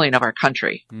the killing of our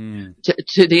country,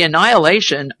 to the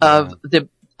annihilation of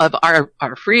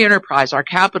our free enterprise, our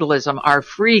capitalism, our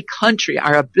free country,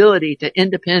 our ability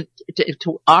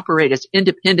to operate as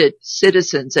independent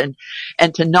citizens and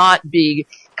to not be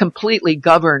completely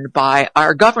governed by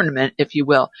our government, if you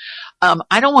will.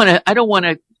 I don't want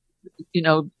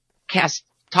to,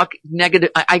 talk negative,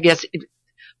 I guess,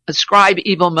 ascribe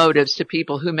evil motives to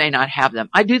people who may not have them.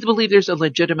 I do believe there's a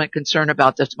legitimate concern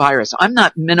about this virus. I'm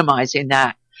not minimizing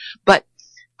that, but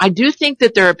I do think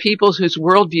that there are people whose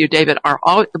worldview, David,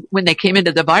 when they came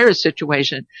into the virus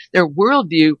situation, their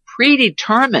worldview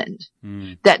predetermined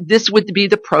that this would be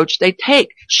the approach they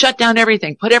take. Shut down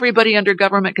everything. Put everybody under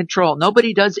government control.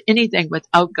 Nobody does anything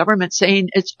without government saying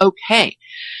it's okay.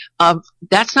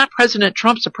 That's not President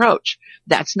Trump's approach.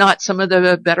 That's not some of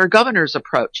the better governors'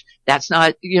 approach. That's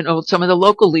not, some of the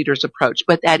local leaders' approach.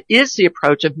 But that is the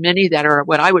approach of many that are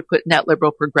what I would put in that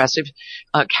liberal progressive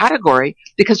category,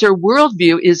 because their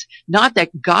worldview is not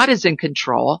that God is in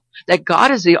control, that God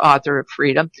is the author of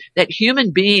freedom, that human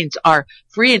beings are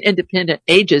free and independent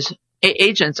agents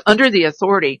under the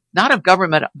authority, not of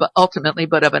government, but ultimately,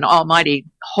 but of an almighty,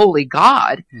 holy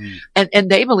God.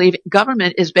 And they believe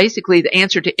government is basically the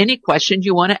answer to any question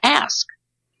you want to ask.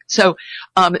 So,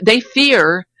 they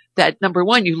fear that, number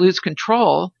one, you lose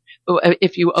control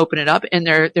if you open it up, and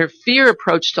their fear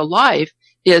approach to life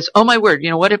is, oh my word,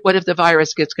 what if the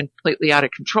virus gets completely out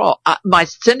of control? My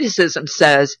cynicism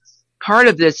says part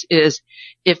of this is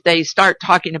if they start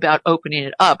talking about opening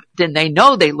it up, then they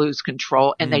know they lose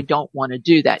control and they don't want to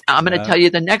do that. I'm going to tell you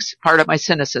the next part of my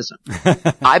cynicism.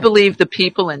 I believe the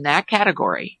people in that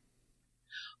category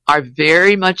are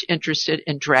very much interested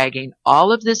in dragging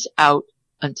all of this out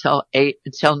until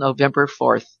November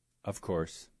 4th. Of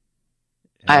course.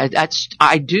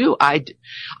 I do. I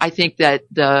think that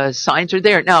the signs are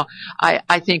there. Now,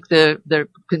 I think the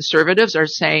conservatives are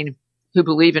saying, who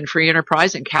believe in free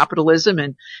enterprise and capitalism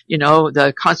and,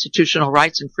 the constitutional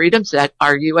rights and freedoms that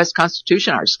our U.S.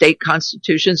 Constitution, our state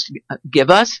constitutions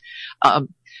give us,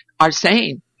 are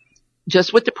saying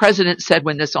just what the president said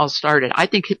when this all started. I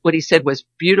think what he said was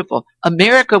beautiful.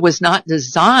 America was not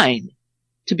designed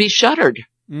to be shuttered.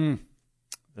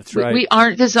 That's right. We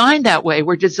aren't designed that way.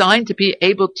 We're designed to be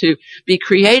able to be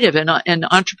creative and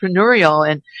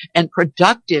entrepreneurial and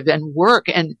productive and work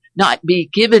and not be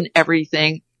given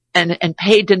everything and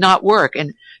paid to not work.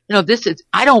 And,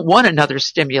 I don't want another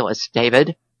stimulus,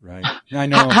 David. Right. I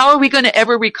know. How are we going to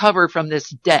ever recover from this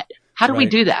debt? How do we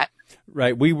do that?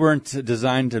 Right. We weren't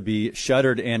designed to be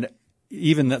shuttered. And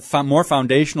even more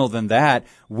foundational than that,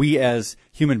 we as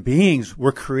human beings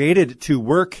were created to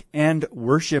work and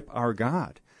worship our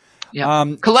God.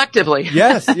 Yeah. Collectively.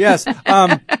 Yes.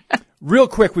 Real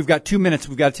quick, we've got 2 minutes.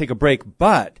 We've got to take a break.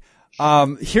 But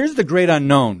here's the great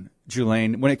unknown,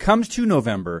 Julaine. When it comes to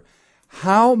November,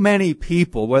 how many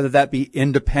people, whether that be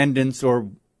independents or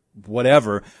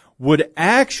whatever, would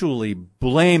actually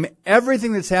blame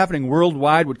everything that's happening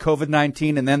worldwide with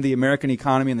COVID-19 and then the American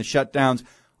economy and the shutdowns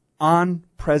on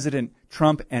President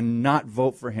Trump and not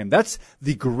vote for him? That's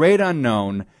the great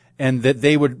unknown, and that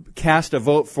they would cast a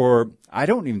vote for, I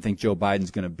don't even think Joe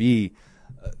Biden's going to be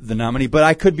the nominee, but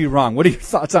I could be wrong. What are your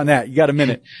thoughts on that? You got a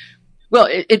minute. Well,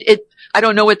 I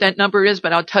don't know what that number is,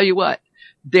 but I'll tell you what.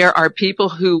 There are people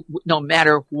who, no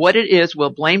matter what it is, will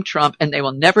blame Trump, and they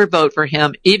will never vote for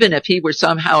him, even if he were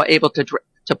somehow able to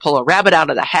pull a rabbit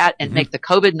out of the hat and make the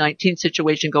COVID-19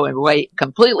 situation go away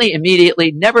completely,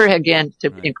 immediately, never again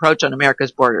to encroach on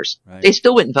America's borders. Right. They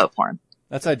still wouldn't vote for him.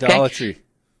 That's idolatry. Okay?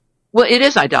 Well, it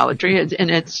is idolatry, and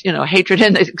it's, hatred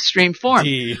in the extreme form.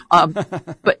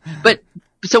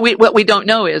 So what we don't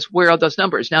know is where are those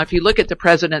numbers. Now, if you look at the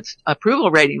president's approval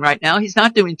rating right now, he's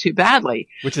not doing too badly.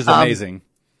 Which is amazing.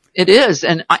 It is.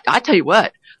 And I tell you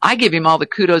what, I give him all the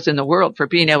kudos in the world for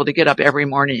being able to get up every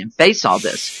morning and face all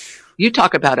this. You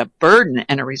talk about a burden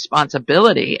and a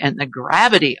responsibility and the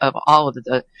gravity of all of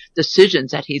the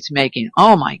decisions that he's making.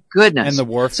 Oh my goodness. And the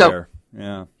warfare.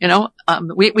 So,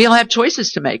 we'll have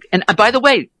choices to make. And by the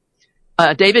way,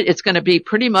 David, it's going to be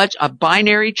pretty much a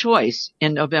binary choice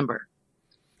in November.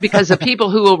 Because the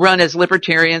people who will run as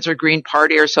libertarians or Green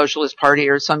Party or Socialist Party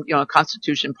or some,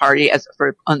 Constitution Party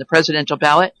on the presidential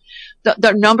ballot,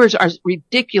 the numbers are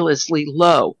ridiculously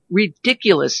low.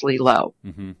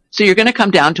 Mm-hmm. So you're going to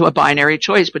come down to a binary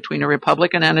choice between a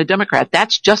Republican and a Democrat.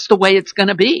 That's just the way it's going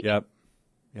to be. Yep.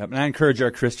 And I encourage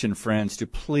our Christian friends to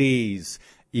please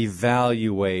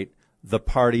evaluate the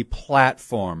party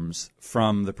platforms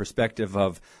from the perspective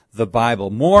of the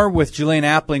Bible. More with Julaine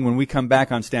Appling when we come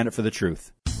back on Stand Up for the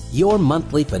Truth. Your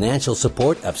monthly financial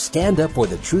support of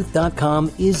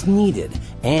StandUpForTheTruth.com is needed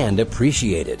and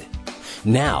appreciated.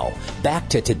 Now, back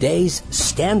to today's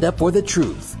Stand Up for the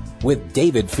Truth with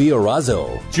David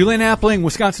Fiorazo. Julaine Appling,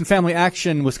 Wisconsin Family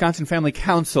Action, Wisconsin Family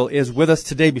Council is with us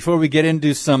today. Before we get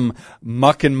into some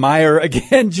muck and mire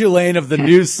again, Julaine, of the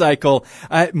news cycle,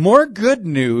 more good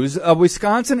news. A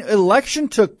Wisconsin election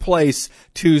took place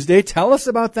Tuesday. Tell us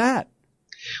about that.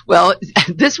 Well,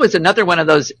 this was another one of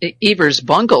those Evers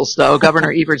bungles, though,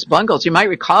 Governor Evers bungles. You might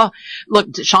recall, look,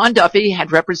 Sean Duffy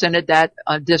had represented that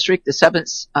district, the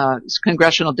 7th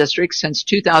congressional district, since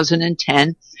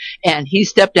 2010, and he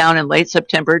stepped down in late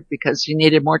September because he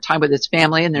needed more time with his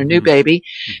family and their new baby.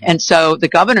 And so the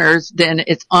governors, then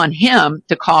it's on him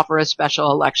to call for a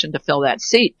special election to fill that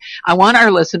seat. I want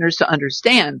our listeners to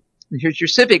understand, here's your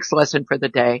civics lesson for the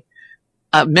day.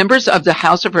 Members of the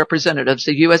House of Representatives,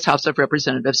 the U.S. House of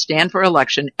Representatives, stand for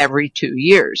election every 2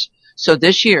 years. So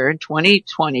this year, in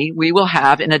 2020, we will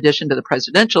have, in addition to the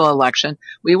presidential election,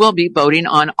 we will be voting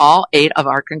on all 8 of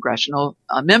our congressional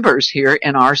members here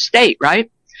in our state, right?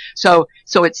 So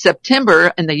it's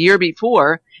September and the year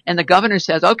before, and the governor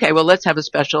says, okay, well, let's have a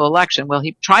special election. Well,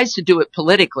 he tries to do it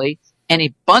politically, and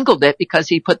he bungled it because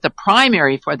he put the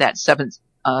primary for that 7th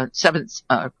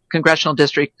congressional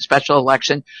district special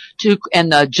election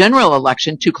and the general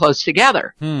election too close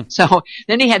together. So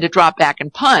then he had to drop back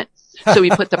and punt. So he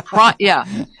put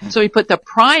so he put the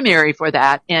primary for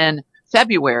that in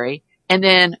February, and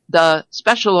then the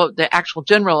actual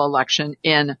general election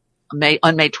on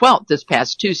May 12th, this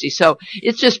past Tuesday. So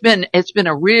it's been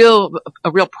a real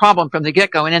problem from the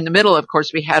get-go. And in the middle, of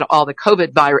course, we had all the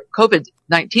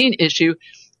COVID-19 issue.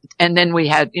 And then we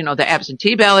had, the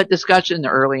absentee ballot discussion, the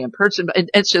early in person.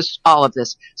 It's just all of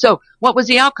this. So what was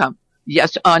the outcome?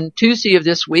 Yes, on Tuesday of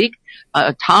this week,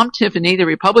 Tom Tiffany, the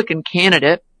Republican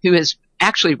candidate, who is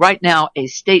actually right now a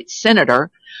state senator,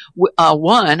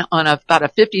 won on about a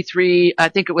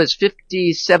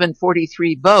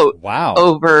 57-43 vote. Wow.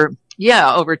 Over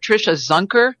Tricia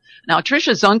Zunker. Now,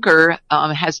 Tricia Zunker,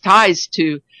 has ties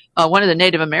to, one of the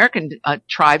Native American,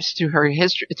 tribes through her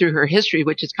history,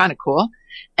 which is kind of cool.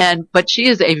 But she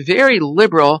is a very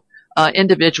liberal,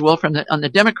 individual from the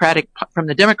Democratic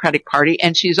Party,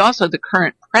 and she's also the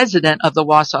current president of the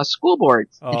Wausau School Board.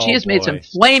 And she has made some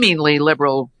flamingly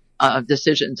liberal,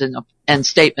 decisions and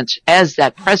statements as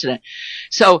that president.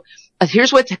 So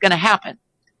here's what's going to happen.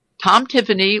 Tom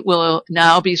Tiffany will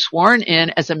now be sworn in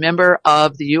as a member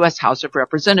of the U.S. House of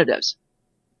Representatives.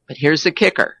 But here's the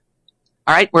kicker.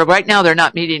 All right. Well, right now they're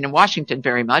not meeting in Washington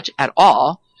very much at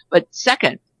all. But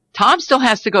second, Tom still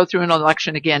has to go through an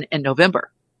election again in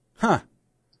November.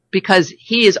 Because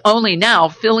he is only now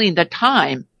filling the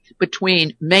time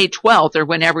between May 12th, or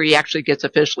whenever he actually gets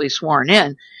officially sworn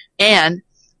in, and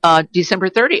December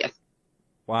 30th.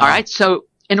 Wow. All right. So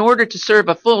in order to serve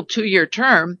a full 2-year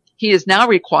term, he is now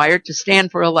required to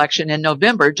stand for election in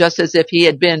November, just as if he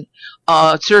had been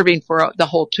serving for the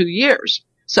whole 2 years.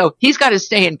 So he's got to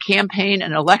stay in campaign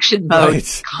and election mode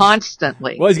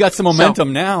constantly. Well, he's got some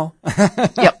momentum now.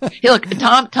 Yep. Hey, look,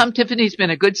 Tom Tiffany's been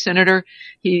a good senator.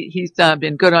 He's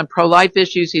been good on pro-life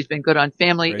issues. He's been good on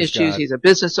family issues. He's a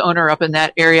business owner up in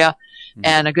that area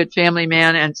and a good family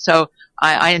man. And so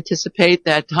I anticipate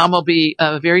that Tom will be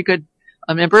a very good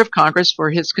member of Congress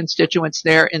for his constituents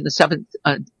there in the 7th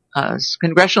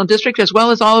congressional district, as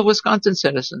well as all of Wisconsin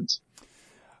citizens.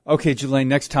 Okay, Jelaine,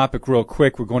 next topic real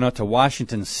quick. We're going out to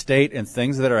Washington State and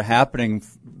things that are happening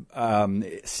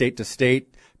state to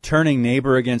state, turning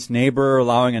neighbor against neighbor,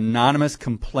 allowing anonymous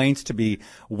complaints to be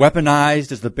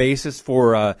weaponized as the basis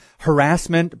for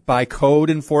harassment by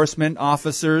code enforcement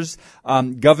officers.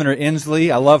 Governor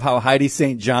Inslee, I love how Heidi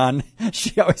St. John,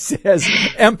 she always says,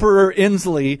 Emperor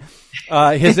Inslee,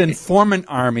 his informant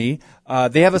army,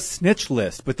 they have a snitch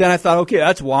list. But then I thought, okay,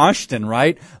 that's Washington,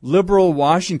 right? Liberal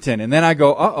Washington. And then I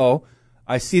go,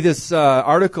 I see this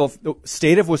article,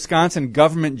 State of Wisconsin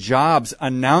Government Jobs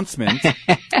Announcement.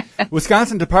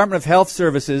 Wisconsin Department of Health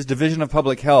Services, Division of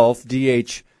Public Health,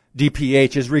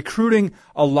 DPH, is recruiting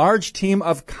a large team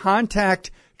of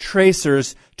contact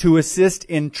tracers to assist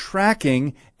in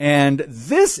tracking. And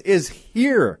this is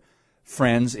here,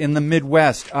 friends, in the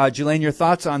Midwest. Jelaine, your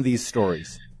thoughts on these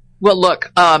stories? Well,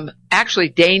 look, actually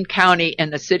Dane County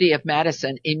and the city of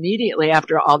Madison, immediately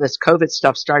after all this COVID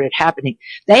stuff started happening,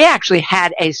 they actually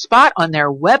had a spot on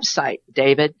their website,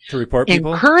 David, to report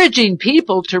people? Encouraging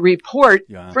people to report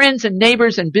friends and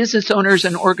neighbors and business owners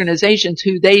and organizations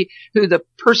who the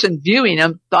person viewing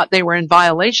them thought they were in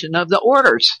violation of the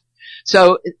orders.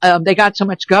 So, they got so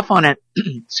much guff on it,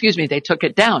 they took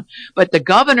it down. But the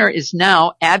governor is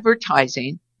now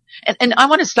advertising. And I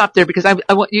want to stop there because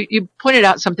you pointed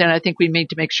out something I think we need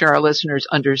to make sure our listeners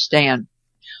understand.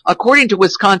 According to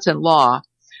Wisconsin law,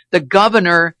 the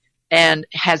governor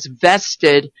has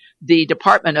vested the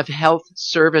Department of Health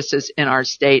Services in our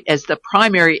state as the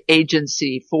primary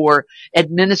agency for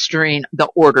administering the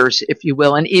orders, if you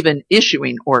will, and even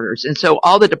issuing orders. And so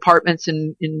all the departments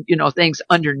and things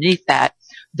underneath that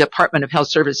Department of Health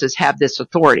Services have this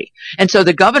authority. And so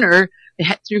the governor,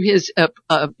 through his,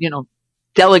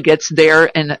 delegates there.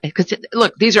 And because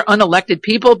look, these are unelected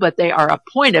people, but they are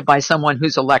appointed by someone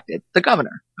who's elected, the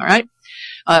governor. All right.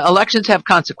 Elections have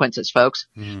consequences, folks,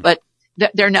 but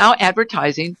they're now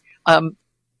advertising.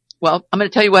 Well, I'm going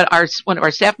to tell you what one of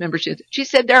our staff members said. She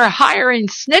said they're hiring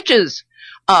snitches.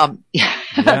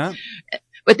 Yeah.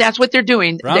 But that's what they're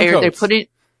doing. They're putting,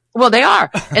 well, they are,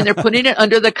 and they're putting it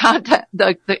under in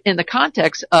the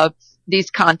context of these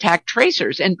contact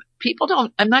tracers. And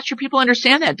I'm not sure people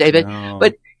understand that, David,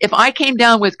 but if I came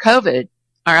down with COVID,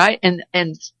 all right, and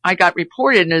I got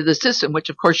reported into the system, which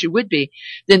of course you would be,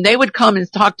 then they would come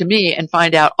and talk to me and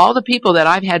find out all the people that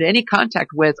I've had any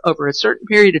contact with over a certain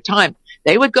period of time.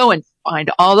 They would go and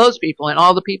find all those people and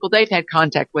all the people they've had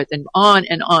contact with, and on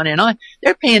and on and on.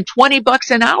 They're paying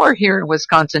 $20 an hour here in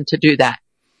Wisconsin to do that.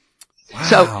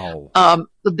 Wow. So,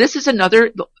 this is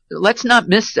let's not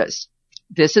miss this.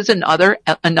 This is another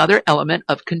element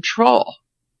of control.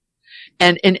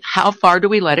 And how far do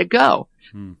we let it go?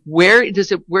 Where does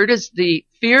the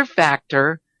fear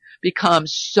factor become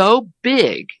so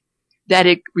big that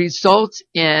it results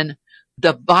in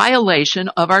the violation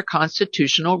of our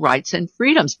constitutional rights and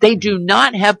freedoms? They do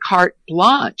not have carte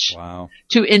blanche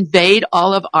to invade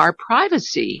all of our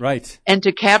privacy, and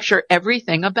to capture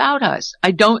everything about us.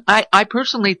 I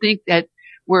personally think that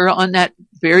we're on that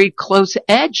very close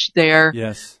edge there.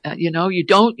 Yes. You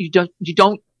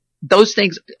don't, those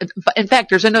things. In fact,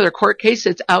 there's another court case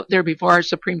that's out there before our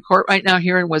Supreme Court right now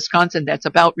here in Wisconsin that's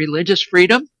about religious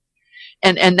freedom.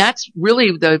 And that's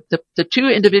really the two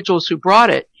individuals who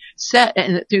brought it said,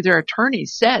 and through their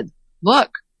attorneys said, look,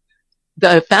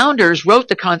 the founders wrote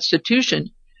the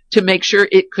Constitution to make sure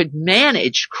it could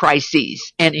manage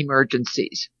crises and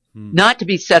emergencies, not to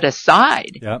be set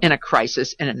aside in a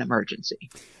crisis and an emergency.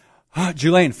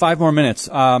 Julaine, 5 more minutes.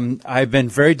 I've been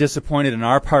very disappointed in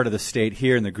our part of the state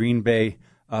here in the Green Bay,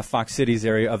 Fox Cities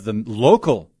area of the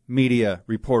local media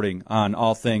reporting on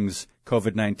all things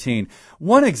COVID-19.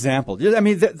 One example, I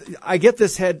mean, I get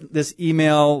this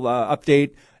email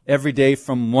update every day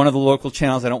from one of the local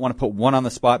channels. I don't want to put one on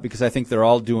the spot because I think they're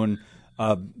all doing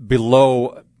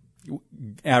below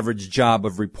average job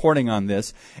of reporting on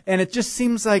this. And it just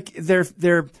seems like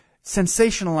they're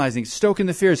sensationalizing, stoking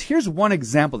the fears. Here's one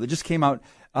example that just came out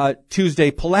Tuesday.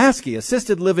 Pulaski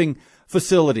Assisted Living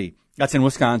Facility, that's in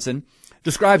Wisconsin,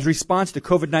 describes response to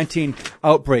COVID-19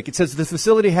 outbreak. It says the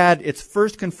facility had its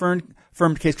first confirmed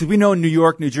case, because we know in New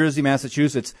York, New Jersey,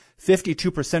 Massachusetts,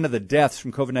 52% of the deaths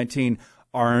from COVID-19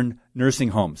 are in nursing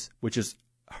homes, which is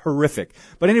horrific.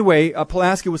 But anyway,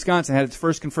 Pulaski, Wisconsin had its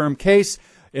first confirmed case.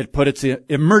 It put its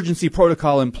emergency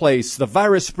protocol in place. The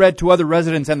virus spread to other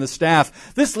residents and the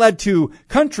staff. This led to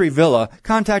Country Villa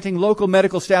contacting local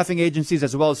medical staffing agencies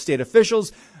as well as state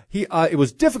officials. It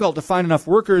was difficult to find enough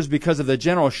workers because of the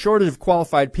general shortage of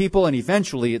qualified people, and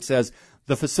eventually, it says,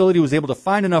 the facility was able to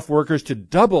find enough workers to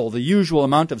double the usual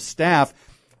amount of staff.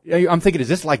 I'm thinking, is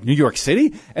this like New York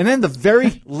City? And then the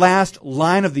very last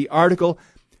line of the article,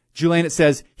 Julaine, it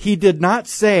says, he did not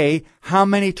say how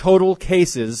many total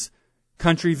cases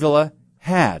Country Villa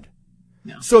had.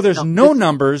 So there's no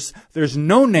numbers, there's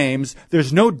no names,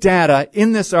 there's no data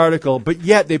in this article, but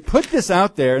yet they put this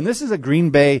out there, and this is a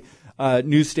Green Bay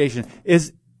news station.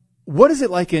 What is it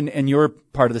like in your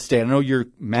part of the state? I know you're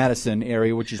Madison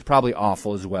area, which is probably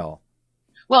awful as well.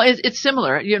 Well, it's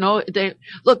similar.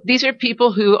 These are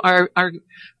people who are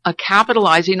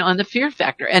capitalizing on the fear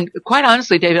factor. And quite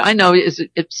honestly, David, I know it's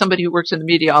somebody who works in the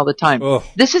media all the time. Ugh.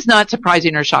 This is not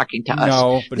surprising or shocking to us.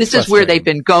 No, but this is where they've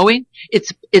been going.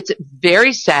 It's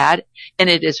very sad, and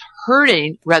it is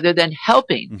hurting rather than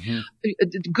helping.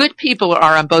 Mm-hmm. Good people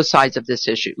are on both sides of this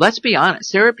issue. Let's be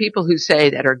honest. There are people who say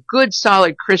that are good,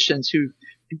 solid Christians who,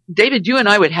 David, you and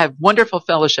I would have wonderful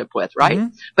fellowship with, right?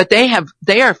 Mm-hmm. But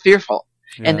they are fearful.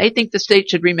 Yeah. And they think the state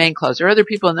should remain closed. There are other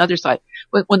people on the other side.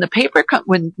 When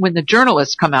the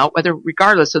journalists come out,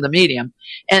 regardless of the medium,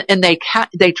 and they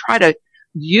try to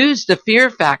use the fear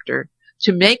factor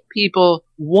to make people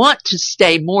want to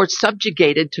stay more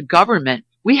subjugated to government,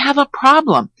 we have a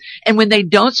problem. And when they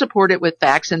don't support it with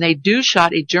facts and they do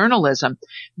shoddy journalism,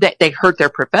 they hurt their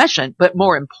profession, but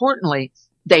more importantly,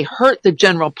 they hurt the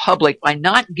general public by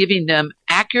not giving them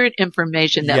accurate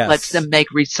information that lets them make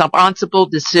responsible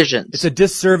decisions. It's a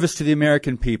disservice to the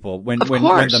American people when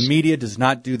the media does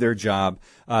not do their job.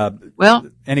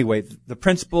 Anyway, the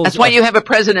principles. That's why you have a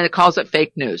president that calls it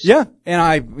fake news. Yeah.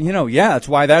 And that's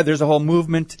why there's a whole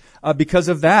movement, because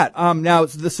of that. Now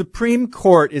the Supreme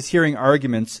Court is hearing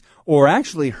arguments, or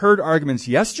actually heard arguments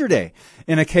yesterday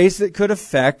in a case that could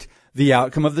affect the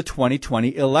outcome of the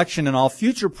 2020 election and all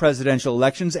future presidential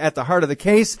elections. At the heart of the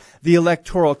case, the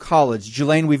Electoral College.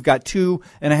 Jelaine, we've got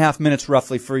 2.5 minutes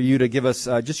roughly for you to give us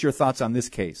just your thoughts on this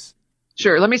case.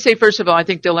 Sure. Let me say, first of all, I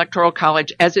think the Electoral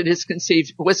College, as it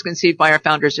was conceived by our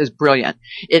founders, is brilliant.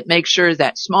 It makes sure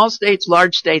that small states,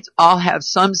 large states, all have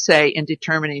some say in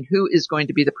determining who is going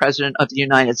to be the president of the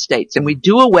United States. And we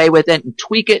do away with it and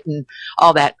tweak it and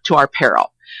all that to our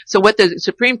peril. So what the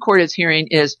Supreme Court is hearing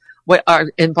is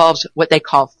involves what they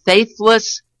call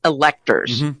faithless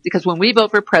electors. Mm-hmm. Because when we vote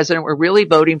for president, we're really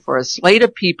voting for a slate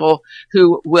of people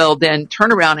who will then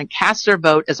turn around and cast their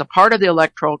vote as a part of the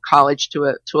Electoral College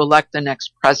to elect the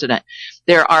next president.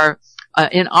 There are,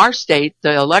 in our state,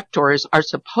 the electors are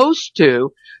supposed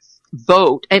to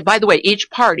vote. And by the way,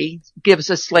 each party gives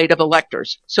a slate of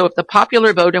electors. So if the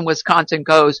popular vote in Wisconsin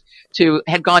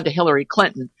had gone to Hillary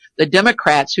Clinton, the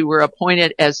Democrats who were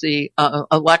appointed as the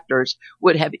electors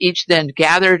would have each then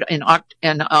gathered in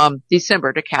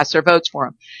December to cast their votes for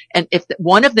him. And if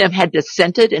one of them had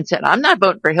dissented and said, "I'm not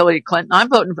voting for Hillary Clinton,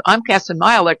 I'm casting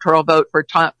my electoral vote for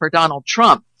Donald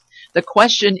Trump," the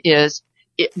question is,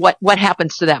 what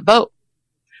happens to that vote?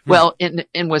 Well,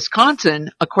 in Wisconsin,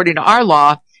 according to our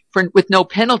law, with no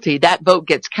penalty, that vote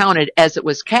gets counted as it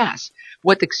was cast.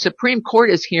 What the Supreme Court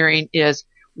is hearing is,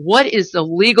 what is the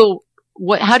legal?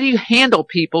 How do you handle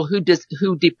people who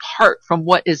depart from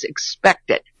what is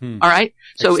expected? All right.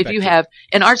 So if you have,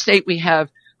 in our state, we have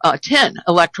 10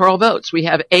 electoral votes. We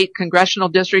have 8 congressional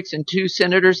districts and 2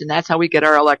 senators, and that's how we get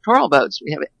our electoral votes.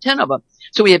 We have 10 of them.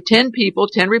 So we have 10 people,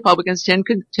 10 Republicans, 10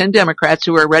 Democrats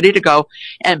who are ready to go.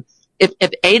 And if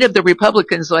 8 of the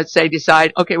Republicans, let's say,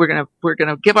 decide, okay, we're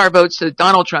gonna give our votes to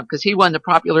Donald Trump because he won the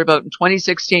popular vote in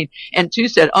 2016, and 2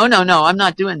 said, "Oh no, I'm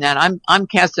not doing that. I'm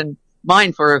casting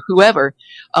mine for whoever,"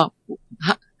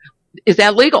 is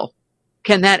that legal?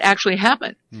 Can that actually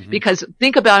happen? Mm-hmm. Because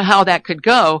think about how that could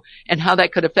go and how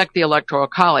that could affect the Electoral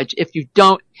College if you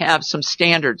don't have some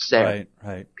standards there.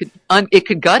 Right. It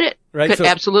could gut it. Right. Could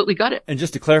absolutely gut it. And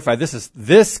just to clarify,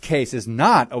 this case is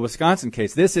not a Wisconsin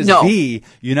case. This is the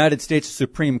United States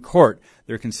Supreme Court.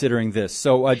 They're considering this.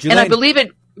 So, Jelaine, and I believe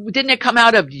didn't it come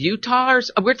out of Utah?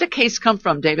 Where'd the case come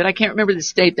from, David? I can't remember the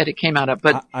state that it came out of,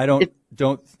 but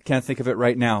can't think of it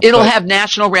right now. It'll have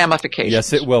national ramifications.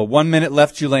 Yes, it will. 1 minute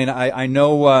left, Jelaine. I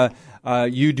know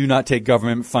you do not take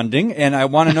government funding, and I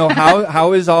want to know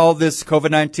how is all this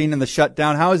COVID-19 and the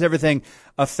shutdown, how has everything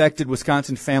affected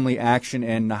Wisconsin Family Action,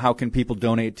 and how can people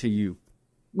donate to you?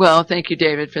 Well, thank you,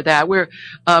 David, for that. We're,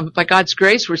 by God's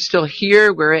grace, we're still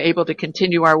here. We're able to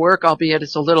continue our work, albeit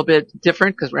it's a little bit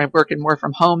different because we're working more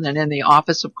from home than in the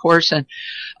office, of course. And,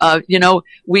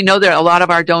 we know that a lot of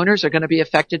our donors are going to be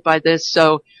affected by this.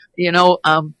 So,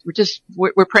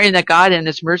 we're praying that God in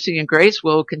His mercy and grace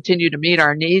will continue to meet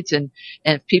our needs. And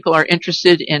if people are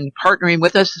interested in partnering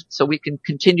with us so we can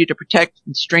continue to protect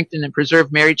and strengthen and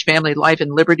preserve marriage, family, life,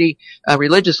 and liberty,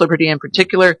 religious liberty in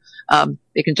particular,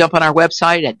 they can jump on our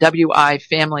website at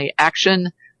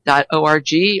wifamilyaction.org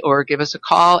or give us a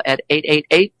call at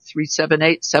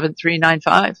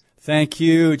 888-378-7395. Thank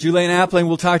you, Jelaine Appling.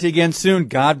 We'll talk to you again soon.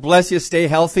 God bless you. Stay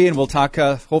healthy, and we'll talk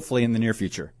hopefully in the near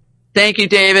future. Thank you,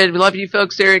 David. We love you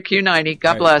folks there at Q90.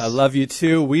 God bless. I love you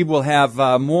too. We will have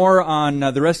more on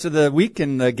the rest of the week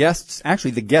and the guests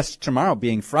tomorrow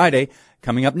being Friday,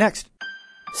 coming up next.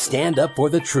 Stand Up for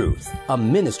the Truth, a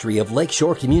ministry of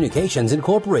Lakeshore Communications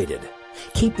Incorporated.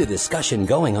 Keep the discussion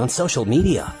going on social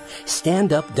media.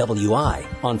 Stand Up WI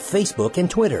on Facebook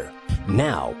and Twitter.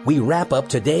 Now, we wrap up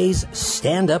today's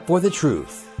Stand Up for the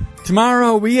Truth.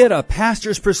 Tomorrow, we get a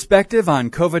pastor's perspective on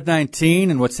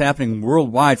COVID-19 and what's happening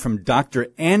worldwide from Dr.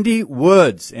 Andy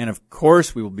Woods. And of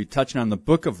course, we will be touching on the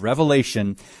book of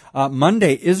Revelation.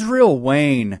 Monday, Israel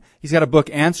Wayne. He's got a book,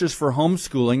 Answers for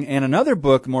Homeschooling, and another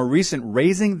book, more recent,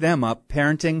 Raising Them Up,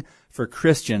 Parenting for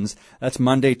Christians. That's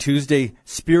Monday. Tuesday,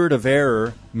 Spirit of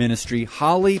Error Ministry.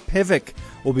 Holly Pivick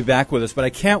will be back with us. But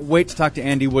I can't wait to talk to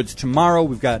Andy Woods tomorrow.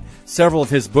 We've got several of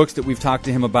his books that we've talked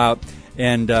to him about.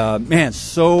 And,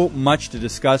 so much to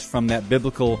discuss from that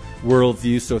biblical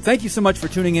worldview. So thank you so much for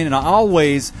tuning in and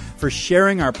always for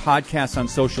sharing our podcast on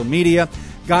social media.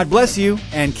 God bless you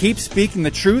and keep speaking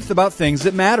the truth about things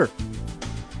that matter.